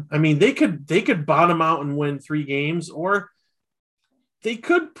 man. I mean, they could bottom out and win 3 games, or they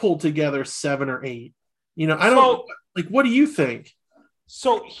could pull together 7 or 8. What do you think?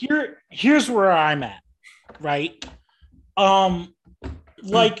 So here's where I'm at, right?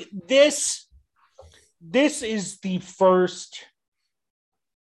 Like this is the first.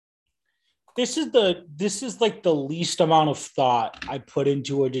 This is like the least amount of thought I put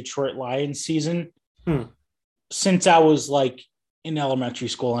into a Detroit Lions season since I was like in elementary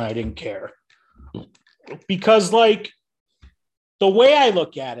school, and I didn't care. Because like the way I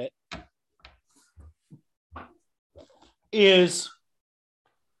look at it is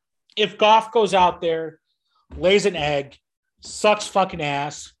if Goff goes out there, lays an egg, sucks fucking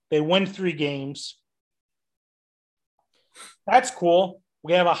ass, they win 3 games, that's cool.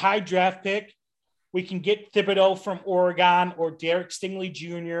 We have a high draft pick. We can get Thibodeau from Oregon or Derek Stingley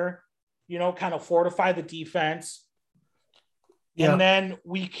Jr., kind of fortify the defense. Yeah. And then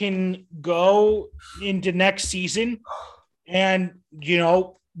we can go into next season and,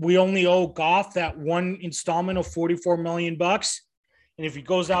 we only owe Goff that one installment of $44 million. And if he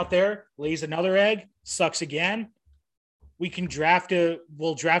goes out there, lays another egg, sucks again, we'll draft a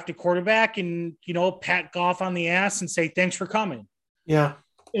quarterback and, pat Goff on the ass and say, thanks for coming. Yeah.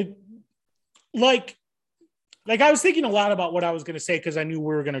 Like I was thinking a lot about what I was going to say because I knew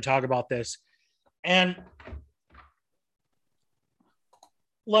we were going to talk about this. And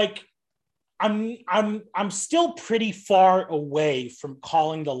like I'm still pretty far away from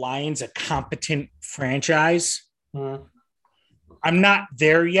calling the Lions a competent franchise. Mm-hmm. I'm not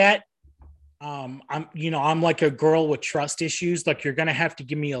there yet. I'm like a girl with trust issues. Like you're going to have to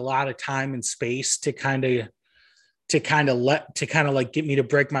give me a lot of time and space to kind of get me to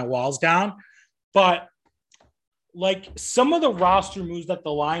break my walls down. But like some of the roster moves that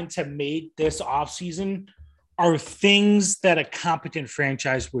the Lions have made this offseason are things that a competent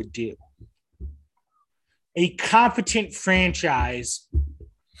franchise would do. A competent franchise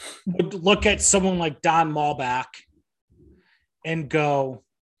would look at someone like Don Malbach and go,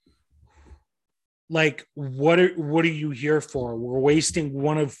 like, what are you here for? We're wasting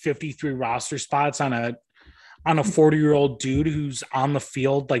one of 53 roster spots on a 40-year-old dude who's on the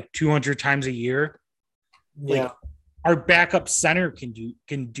field like 200 times a year. Yeah. Like, our backup center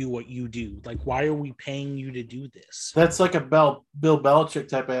can do what you do. Like, why are we paying you to do this? That's like a Bill Belichick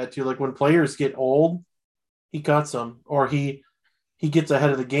type of attitude. Like when players get old, he cuts them, or he gets ahead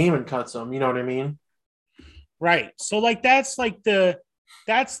of the game and cuts them. You know what I mean? Right. So like that's the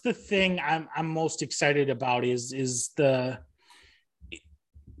thing I'm most excited about is they're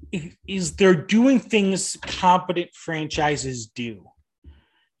doing things competent franchises do.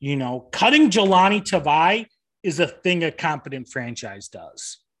 Cutting Jelani Tavai is a thing a competent franchise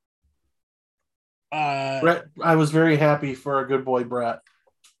does. Brett, I was very happy for our good boy Brett.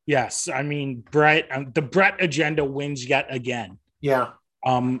 Yes, I mean Brett. The Brett agenda wins yet again. Yeah.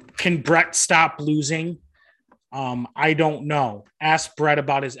 Can Brett stop losing? I don't know. Ask Brett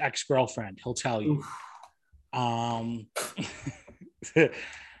about his ex-girlfriend. He'll tell you.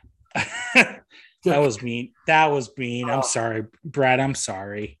 That was mean. I'm sorry, Brett. I'm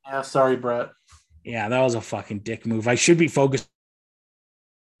sorry. Yeah, sorry, Brett. Yeah, that was a fucking dick move. I should be focusing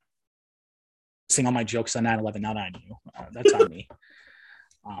on my jokes on 9/11, not on you. That's on me.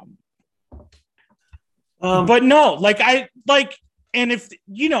 But no, and if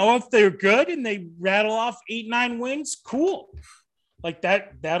they're good and they rattle off 8-9 wins, cool. Like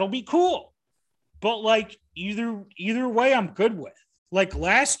that'll be cool. But like either way, I'm good with. Like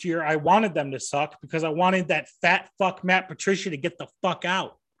last year, I wanted them to suck because I wanted that fat fuck Matt Patricia to get the fuck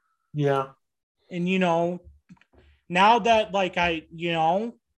out. Yeah. And now that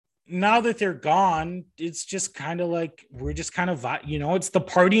now that they're gone, it's just kind of like we're just kind of it's the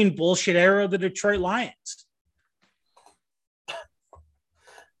party and bullshit era of the Detroit Lions.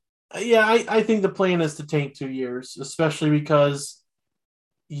 Yeah, I think the plan is to tank 2 years, especially because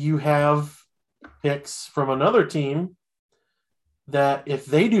you have picks from another team that if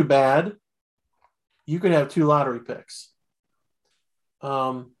they do bad, you could have 2 lottery picks.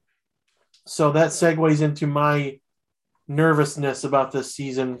 So that segues into my nervousness about this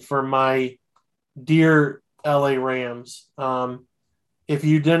season for my dear LA Rams. If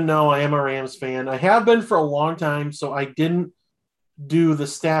you didn't know, I am a Rams fan. I have been for a long time, so I didn't do the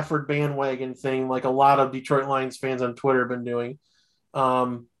Stafford bandwagon thing like a lot of Detroit Lions fans on Twitter have been doing.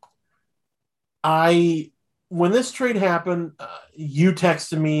 When this trade happened, you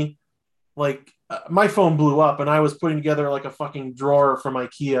texted me my phone blew up and I was putting together like a fucking drawer from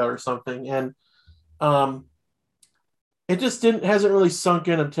IKEA or something. And it just hasn't really sunk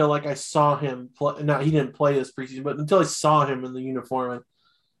in until I saw him play. Now he didn't play this preseason, but until I saw him in the uniform.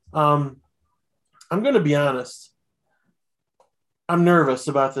 And, I'm going to be honest. I'm nervous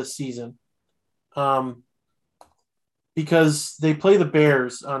about this season because they play the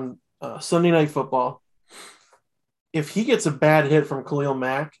Bears on Sunday Night Football. If he gets a bad hit from Khalil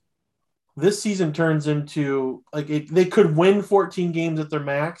Mack, this season turns into they could win 14 games at their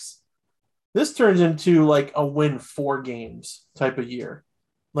max. This turns into a win 4 games type of year.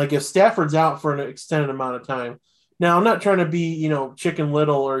 Like if Stafford's out for an extended amount of time. Now I'm not trying to be, Chicken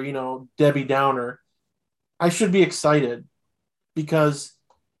Little or, Debbie Downer. I should be excited because,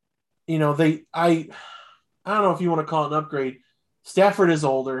 I don't know if you want to call it an upgrade. Stafford is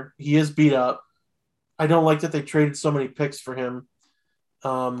older. He is beat up. I don't like that they traded so many picks for him.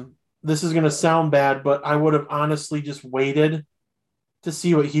 This is going to sound bad, but I would have honestly just waited to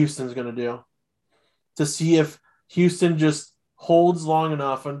see what Houston's going to do, to see if Houston just holds long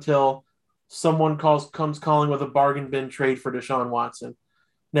enough until someone comes calling with a bargain bin trade for Deshaun Watson.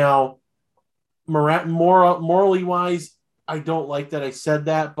 Now, morally wise, I don't like that I said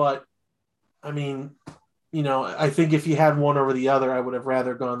that, but I mean, I think if you had one over the other, I would have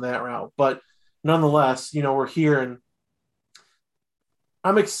rather gone that route. But nonetheless, we're here and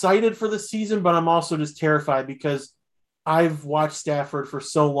I'm excited for the season, but I'm also just terrified because I've watched Stafford for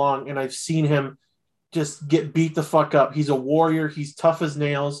so long and I've seen him just get beat the fuck up. He's a warrior. He's tough as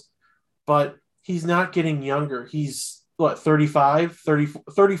nails, but he's not getting younger. He's 35,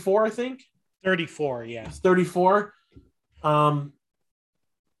 34, I think. 34. Yeah. He's 34.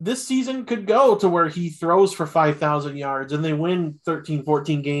 This season could go to where he throws for 5,000 yards and they win 13,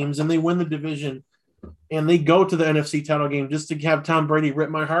 14 games and they win the division and they go to the NFC title game just to have Tom Brady rip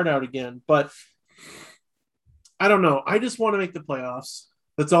my heart out again. But I don't know. I just want to make the playoffs.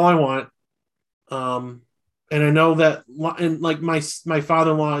 That's all I want. And I know that, and my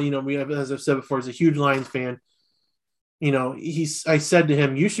father-in-law, we have, as I've said before, is a huge Lions fan. I said to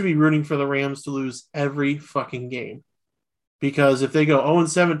him, you should be rooting for the Rams to lose every fucking game. Because if they go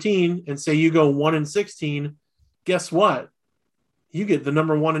 0-17 and say you go 1-16, guess what? You get the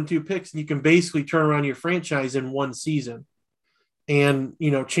number 1 and 2 picks, and you can basically turn around your franchise in one season, and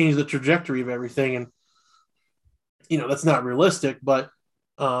change the trajectory of everything. And that's not realistic, but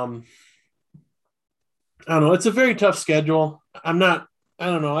I don't know. It's a very tough schedule. I don't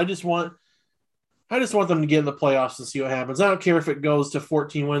know. I just want them to get in the playoffs and see what happens. I don't care if it goes to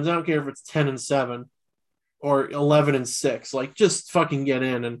 14 wins. I don't care if it's 10-7. Or 11-6, just fucking get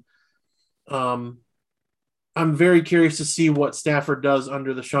in. And I'm very curious to see what Stafford does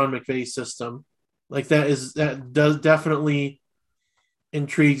under the Sean McVay system. That does definitely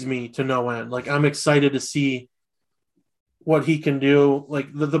intrigues me to no end. I'm excited to see what he can do. Like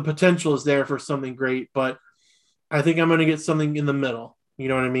the potential is there for something great, but I think I'm going to get something in the middle. You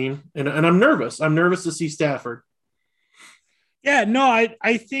know what I mean? And I'm nervous. I'm nervous to see Stafford. Yeah, no,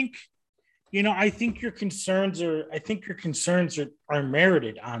 I think I think your concerns are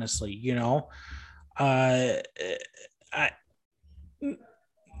merited, honestly. Uh, I,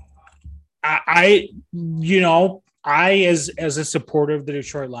 I as a supporter of the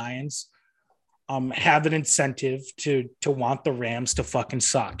Detroit Lions, have an incentive to want the Rams to fucking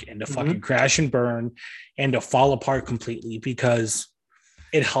suck and to fucking crash and burn and to fall apart completely because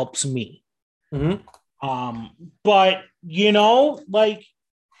it helps me. Mm-hmm. But like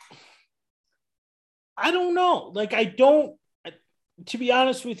I don't know. Like to be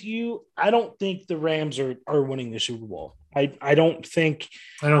honest with you, I don't think the Rams are winning the Super Bowl. I don't think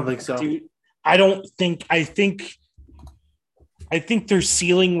So. Dude, I think their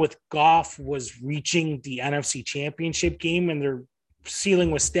ceiling with Goff was reaching the NFC Championship game, and their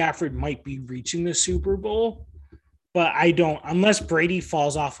ceiling with Stafford might be reaching the Super Bowl. But I don't, unless Brady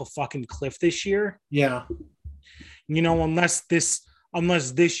falls off a fucking cliff this year. Yeah. Unless this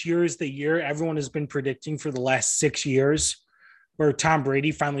year is the year everyone has been predicting for the last 6 years, where Tom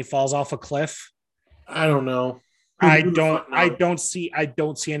Brady finally falls off a cliff. I don't know. I don't see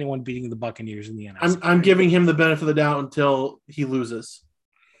anyone beating the Buccaneers in the NFC. I'm giving him the benefit of the doubt until he loses.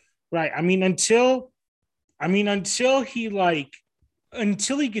 Right. Until he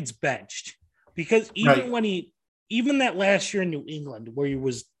gets benched, because even that last year in New England where he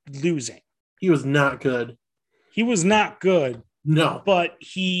was losing, he was not good. No, but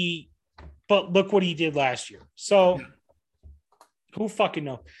look what he did last year. So who fucking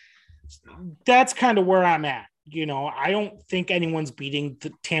knows? That's kind of where I'm at. I don't think anyone's beating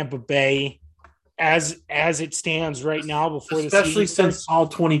the Tampa Bay as it stands right now before especially since all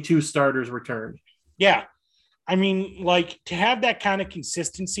 22 starters returned. Yeah. To have that kind of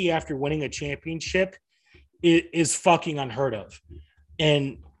consistency after winning a championship is fucking unheard of.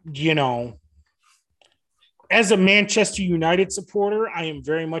 And, as a Manchester United supporter, I am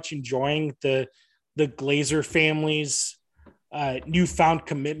very much enjoying the Glazer family's newfound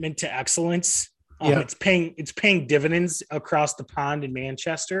commitment to excellence. It's paying dividends across the pond in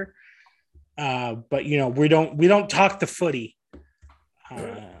Manchester. But we don't talk the footy.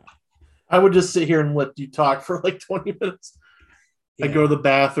 I would just sit here and let you talk for like 20 minutes. Yeah. I go to the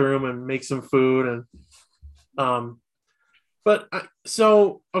bathroom and make some food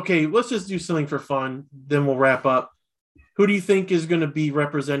okay, let's just do something for fun. Then we'll wrap up. Who do you think is going to be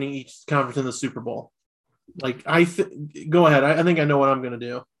representing each conference in the Super Bowl? Go ahead. I think I know what I'm going to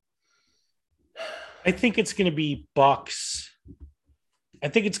do. I think it's going to be Bucks. I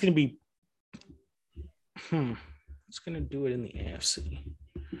think it's going to be. It's going to do it in the AFC.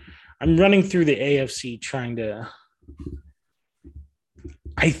 I'm running through the AFC trying to.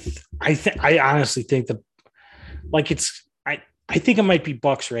 I honestly think I think it might be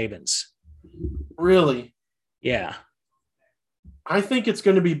Bucks Ravens. Really? Yeah. I think it's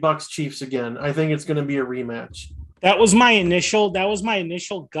going to be Bucks Chiefs again. I think it's going to be a rematch. That was my initial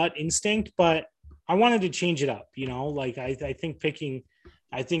gut instinct, but I wanted to change it up. I think picking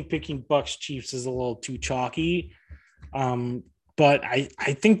Bucks Chiefs is a little too chalky. But I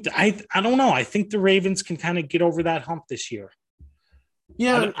think I don't know. I think the Ravens can kind of get over that hump this year.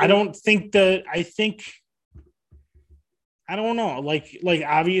 Yeah, I don't know. Like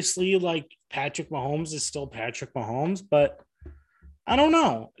obviously, like Patrick Mahomes is still Patrick Mahomes, but I don't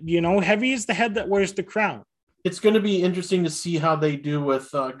know. Heavy is the head that wears the crown. It's going to be interesting to see how they do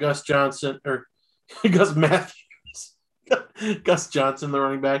with Gus Johnson or Gus Matthews. Gus Johnson, the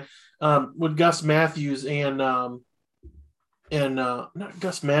running back, with Gus Matthews and not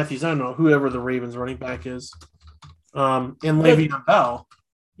Gus Matthews. I don't know, whoever the Ravens running back is, and Le'Veon Bell.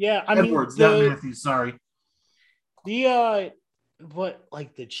 Yeah, Edwards, not Matthews. Sorry. The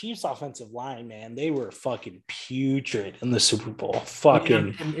Chiefs' offensive line, man, they were fucking putrid in the Super Bowl.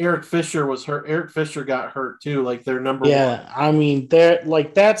 Fucking. And Eric Fisher was hurt. Eric Fisher got hurt too. Like their number one. Yeah, they're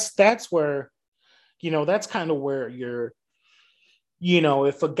like that's where, that's kind of where you're.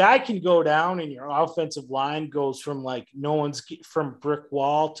 If a guy can go down and your offensive line goes from from brick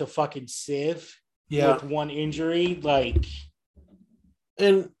wall to fucking sieve with one injury,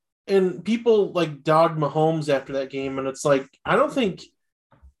 and people dogged Mahomes after that game, and it's like I don't think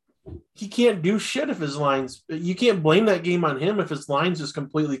he can't do shit if his lines. You can't blame that game on him if his lines just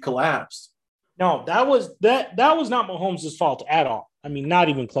completely collapsed. No, that was not Mahomes' fault at all. Not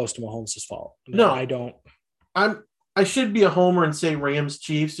even close to Mahomes' fault. No, I don't. I should be a homer and say Rams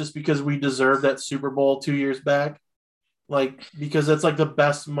Chiefs just because we deserve that Super Bowl 2 years back. Because that's the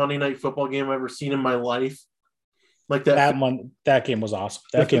best Monday Night Football game I've ever seen in my life. Like that game was awesome.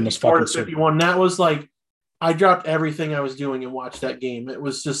 That game was 54 fucking to sweet. 51. That was like I dropped everything I was doing and watched that game. It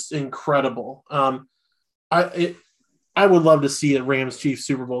was just incredible. I would love to see a Rams Chiefs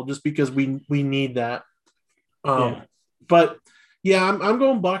Super Bowl just because we need that. Yeah. But yeah, I'm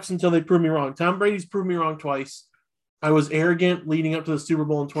going Bucks until they prove me wrong. Tom Brady's proved me wrong twice. I was arrogant leading up to the Super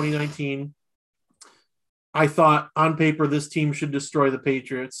Bowl in 2019. I thought on paper this team should destroy the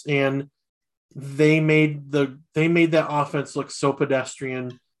Patriots, and they made that offense look so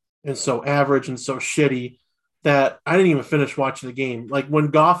pedestrian and so average and so shitty that I didn't even finish watching the game. Like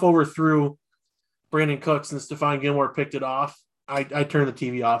when Goff overthrew Brandon Cooks and Stephon Gilmore picked it off, I turned the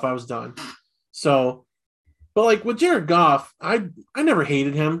TV off. I was done. So, but like with Jared Goff, I never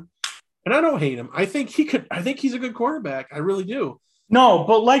hated him, and I don't hate him. I think he's a good quarterback. I really do. No,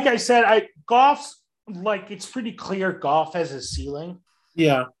 but like I said, Goff's like it's pretty clear Goff has a ceiling.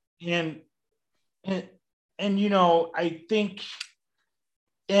 Yeah. And you know, I think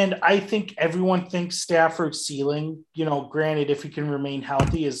everyone thinks Stafford's ceiling, you know, granted, if he can remain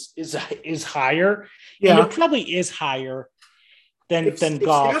healthy, is higher. Yeah, and it probably is higher than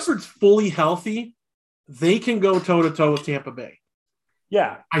Goff. If Stafford's fully healthy, they can go toe to toe with Tampa Bay.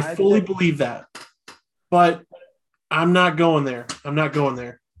 Yeah, I fully believe that, but I'm not going there.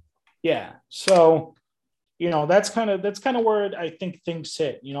 Yeah, so you know that's kind of where I think things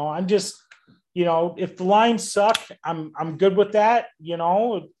sit. You know, I'm just. You know, if the Lions suck, I'm good with that. You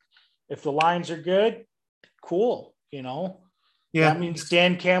know, if the Lions are good, cool. You know, that means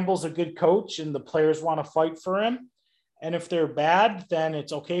Dan Campbell's a good coach and the players want to fight for him. And if they're bad, then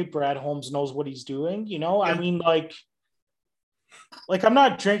it's okay. Brad Holmes knows what he's doing. You know, I mean, like I'm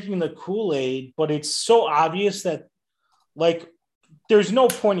not drinking the Kool-Aid, but it's so obvious that like there's no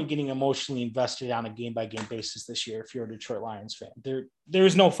point in getting emotionally invested on a game by game basis this year if you're a Detroit Lions fan.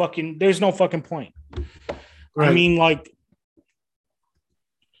 There's no fucking point. Right. I mean, like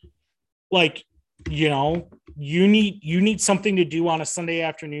you know, you need something to do on a Sunday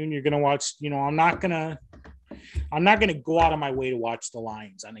afternoon. You're gonna watch. You know, I'm not gonna go out of my way to watch the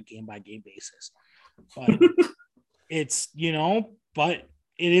Lions on a game by game basis. But it's but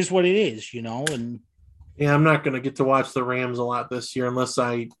it is what it is. You know, and. Yeah, I'm not going to get to watch the Rams a lot this year unless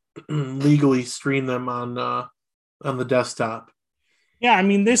I legally stream them on the desktop. Yeah, I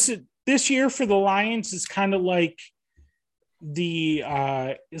mean this year for the Lions is kind of like the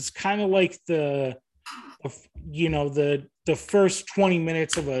first 20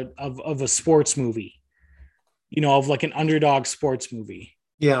 minutes of a sports movie, you know, of like an underdog sports movie.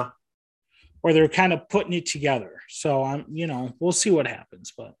 Yeah, where they're kind of putting it together. So we'll see what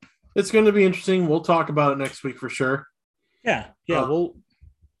happens, but. It's going to be interesting. We'll talk about it next week for sure. Yeah.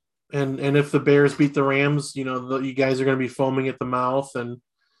 And if the Bears beat the Rams, you know, you guys are going to be foaming at the mouth. And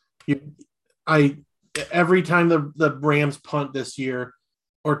every time the Rams punt this year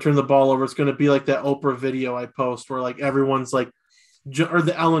or turn the ball over, it's going to be like that Oprah video I post where like everyone's like, or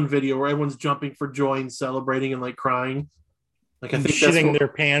the Ellen video where everyone's jumping for joy and celebrating and like crying. Like I think shitting their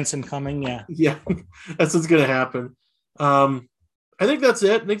pants and coming. Yeah. Yeah. That's what's going to happen. I think that's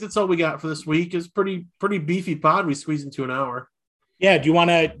it. I think that's all we got for this week. It's pretty beefy pod. We squeezed into an hour. Yeah. Do you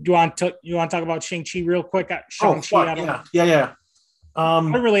want to talk about Shang-Chi real quick? Shang-Chi. Yeah. I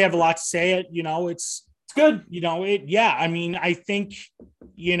don't really have a lot to say. You know, it's good. You know, I mean, I think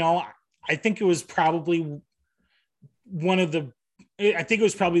it was probably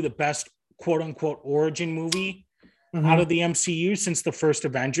the best quote unquote origin movie out of the MCU since the first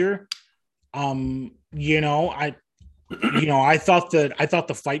Avenger. I thought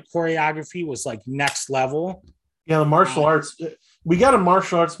the fight choreography was like next level. Yeah, the martial arts. We got a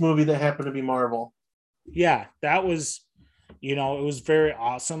martial arts movie that happened to be Marvel. Yeah, that was, it was very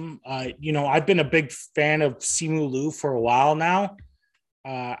awesome. I've been a big fan of Simu Liu for a while now.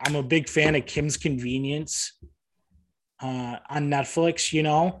 I'm a big fan of Kim's Convenience on Netflix.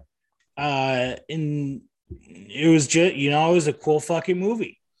 And it was just, it was a cool fucking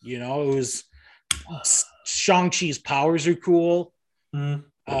movie. It was. Shang-Chi's powers are cool.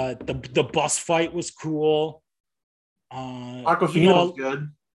 The bus fight was cool. Awkwafina was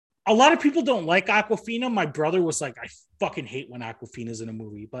good. A lot of people don't like Awkwafina. My brother was like, I fucking hate when Awkwafina's in a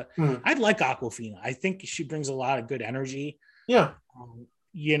movie, but I like Awkwafina. I think she brings a lot of good energy. Yeah.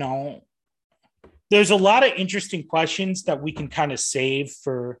 There's a lot of interesting questions that we can kind of save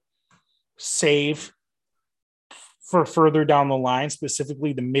for further down the line,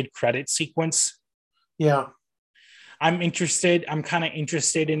 specifically the mid-credit sequence. Yeah. I'm kind of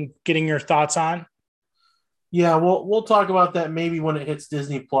interested in getting your thoughts on. Yeah, we'll talk about that maybe when it hits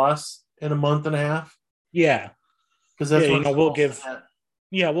Disney Plus in a month and a half. Yeah. Because that's we'll give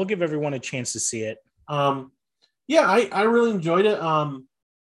everyone a chance to see it. Yeah, I really enjoyed it.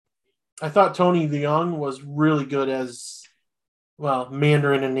 I thought Tony Leung was really good as well,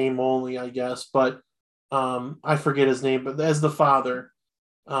 Mandarin in name only, I guess, but I forget his name, but as the father.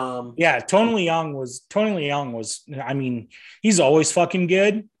 Um, Yeah, Tony Leung was. I mean, he's always fucking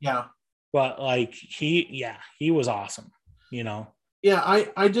good, yeah. but like he was awesome. You know. Yeah,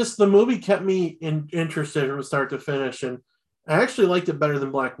 I just the movie kept me interested from start to finish, and I actually liked it better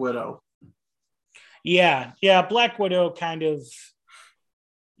than Black Widow. Yeah, yeah. Black Widow kind of,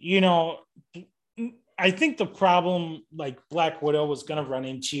 you know, I think the problem like Black Widow was going to run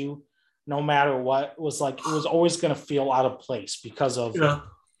into, no matter what, was like it was always going to feel out of place because of Yeah,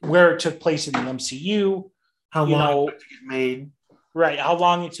 where it took place in the MCU. how You long it know, took to get made. right? How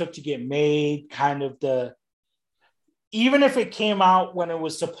long it took to get made, kind of the even if it came out when it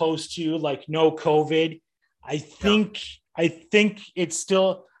was supposed to, like no COVID, I Yeah, think I think it's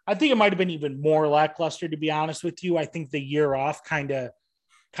still. I think it might have been even more lackluster, to be honest with you. I think the year off kind of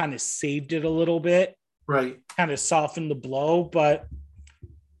saved it a little bit, right. kind of softened the blow. But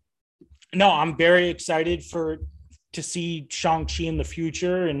no, I'm very excited to see Shang-Chi in the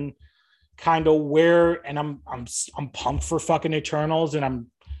future and kind of where and I'm pumped for fucking Eternals and I'm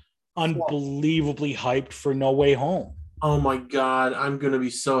Well, unbelievably hyped for No Way Home. oh my god, I'm gonna be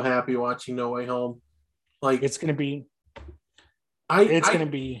so happy watching No Way Home. Like It's gonna be I it's I gonna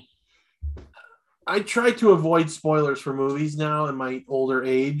be I try to avoid spoilers for movies now in my older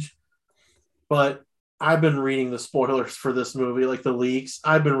age, but I've been reading the spoilers for this movie, like the leaks.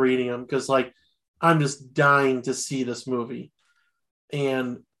 I've been reading them because like I'm just dying to see this movie.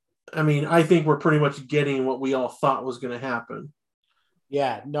 And I mean, I think we're pretty much getting what we all thought was going to happen.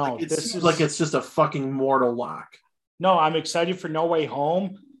 yeah, Like no, it this seems like is it's just a fucking mortal lock. no, I'm excited for No Way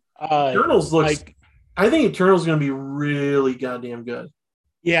Home. Eternals looks. Like I think Eternals going to be really goddamn good.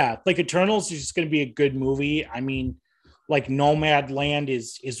 yeah, like Eternals is just gonna be a good movie. I mean, like Nomad Land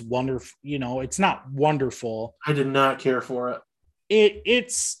is wonderful. You know, it's not wonderful. I did not care for it.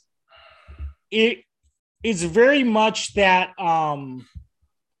 It's it it's very much that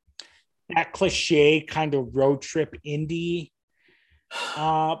cliche kind of road trip indie.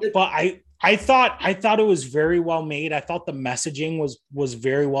 it But I thought it was very well made. I thought the messaging was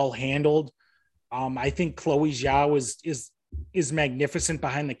very well handled. I think Chloe Zhao is magnificent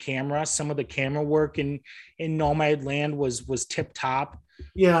behind the camera. Some of the camera work in Nomad Land was tip top.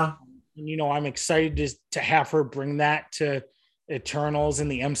 yeah, And, you know, I'm excited to have her bring that to Eternals in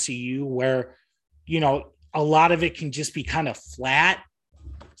the MCU, where you know a lot of it can just be kind of flat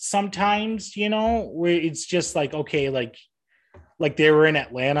sometimes. You know, where it's just like okay, like they were in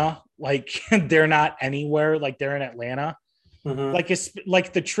Atlanta, like they're not anywhere, like they're in Atlanta. mm-hmm. Like it's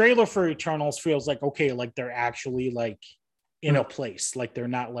like the trailer for Eternals feels like okay, like they're actually like in a place, like they're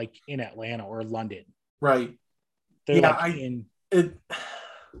not like in Atlanta or London. Right. They're Yeah, like I in it.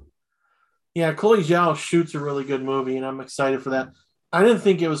 Yeah, Chloe Zhao shoots a really good movie, and I'm excited for that. I didn't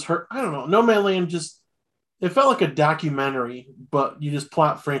think it was her. I don't know. No Man Land just it felt like a documentary, but you just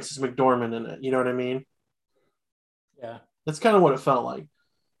plot Frances McDormand in it. You know what I mean? yeah. That's kind of what it felt like.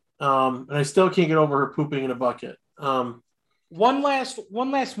 And I still can't get over her pooping in a bucket. One last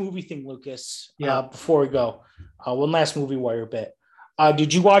movie thing, Lucas. Yeah. Before we go, one last movie wire bit.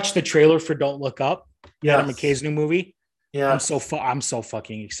 Did you watch the trailer for Don't Look Up? Adam Yes. McKay's new movie. Yes. I'm so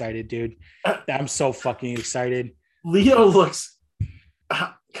fucking excited, dude. I'm so fucking excited. Leo looks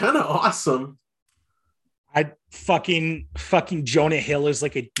kind of awesome. I fucking Jonah Hill is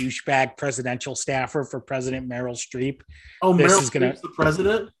like a douchebag presidential staffer for President Meryl Streep. Oh, This Meryl is gonna Streep's the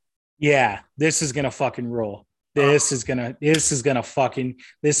president. yeah, this is gonna fucking rule. This is gonna fucking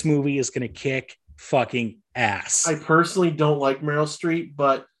this movie is gonna kick fucking I ass. personally don't like Meryl Streep,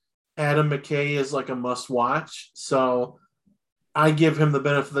 but Adam McKay is like a must watch. So I give him the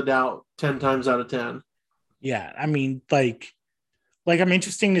benefit of the doubt 10 times out of 10. Yeah, I mean, like I'm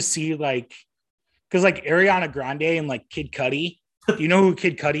interesting to see like because like Ariana Grande and like Kid Cudi. Do you know who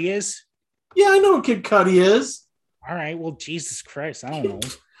Kid Cudi is? Yeah, I know who Kid Cudi is. All right, well, Jesus Christ, I don't know.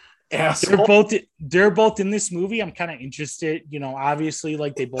 They're Asshole. both they're both in this movie. I'm kind of interested. You know, obviously,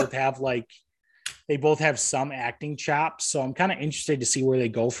 like they both have some acting chops, so I'm kind of interested to see where they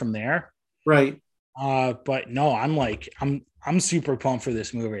go from there. Right. But no, I'm super pumped for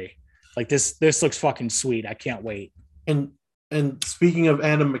this movie. Like this looks fucking sweet. I can't wait. And and speaking of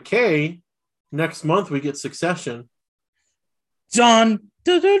Adam McKay, next month we get Succession. Done.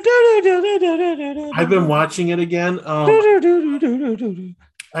 I've been watching it again.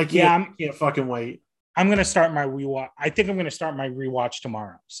 I Yeah, can't fucking wait. I'm gonna start my rewatch. I think I'm gonna start my rewatch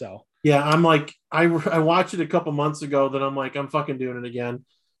tomorrow. So Yeah, I'm like I watched it a couple months ago. Then I'm like I'm fucking doing it again.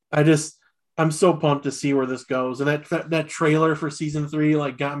 I just I'm so pumped to see where this goes. And that trailer for season 3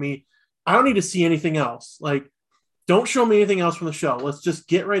 like got me. I don't need to see anything else. Like, don't show me anything else from the show. Let's just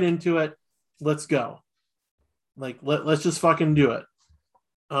get right into it. Let's go. Like, let's just fucking do it.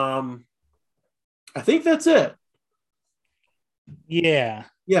 I think that's it. Yeah.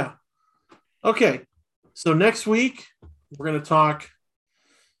 Yeah. Okay. So next week we're gonna talk.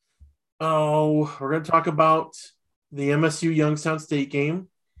 Oh, we're gonna talk about the MSU Youngstown State game.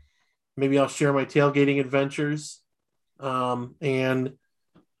 Maybe I'll share my tailgating adventures. And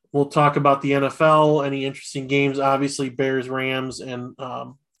we'll talk about the NFL, any interesting games, obviously Bears, Rams, and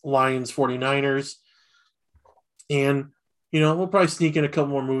Lions, 49ers. And, we'll probably sneak in a couple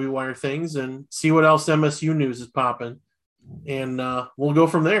more movie wire things and see what else MSU news is popping. And we'll go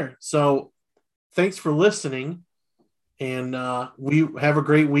from there. So thanks for listening. And we have a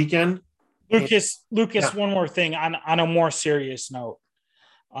great weekend. Lucas, Yeah. one more thing on a more serious note.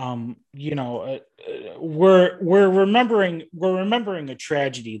 We're remembering a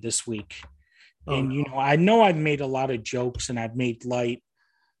tragedy this week. And I know I've made a lot of jokes and I've made light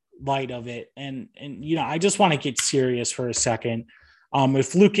of it. And I just want to get serious for a second.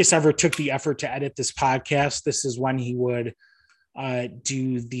 If Lucas ever took the effort to edit this podcast, this is when he would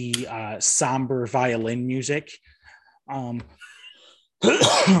do the somber violin music. But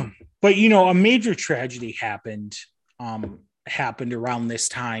a major tragedy happened around this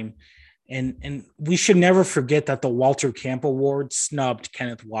time, and we should never forget that the Walter Camp Award snubbed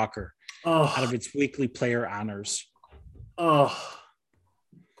Kenneth Walker out of its weekly player honors. Oh,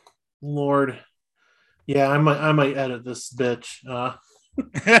 Lord. Yeah, I might edit this bitch.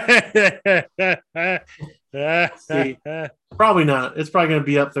 See, probably not. It's probably going to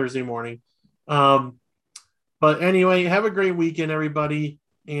be up Thursday morning. But anyway, have a great weekend, everybody.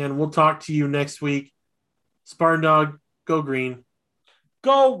 And we'll talk to you next week. Spartan Dog, go green.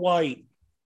 Go white.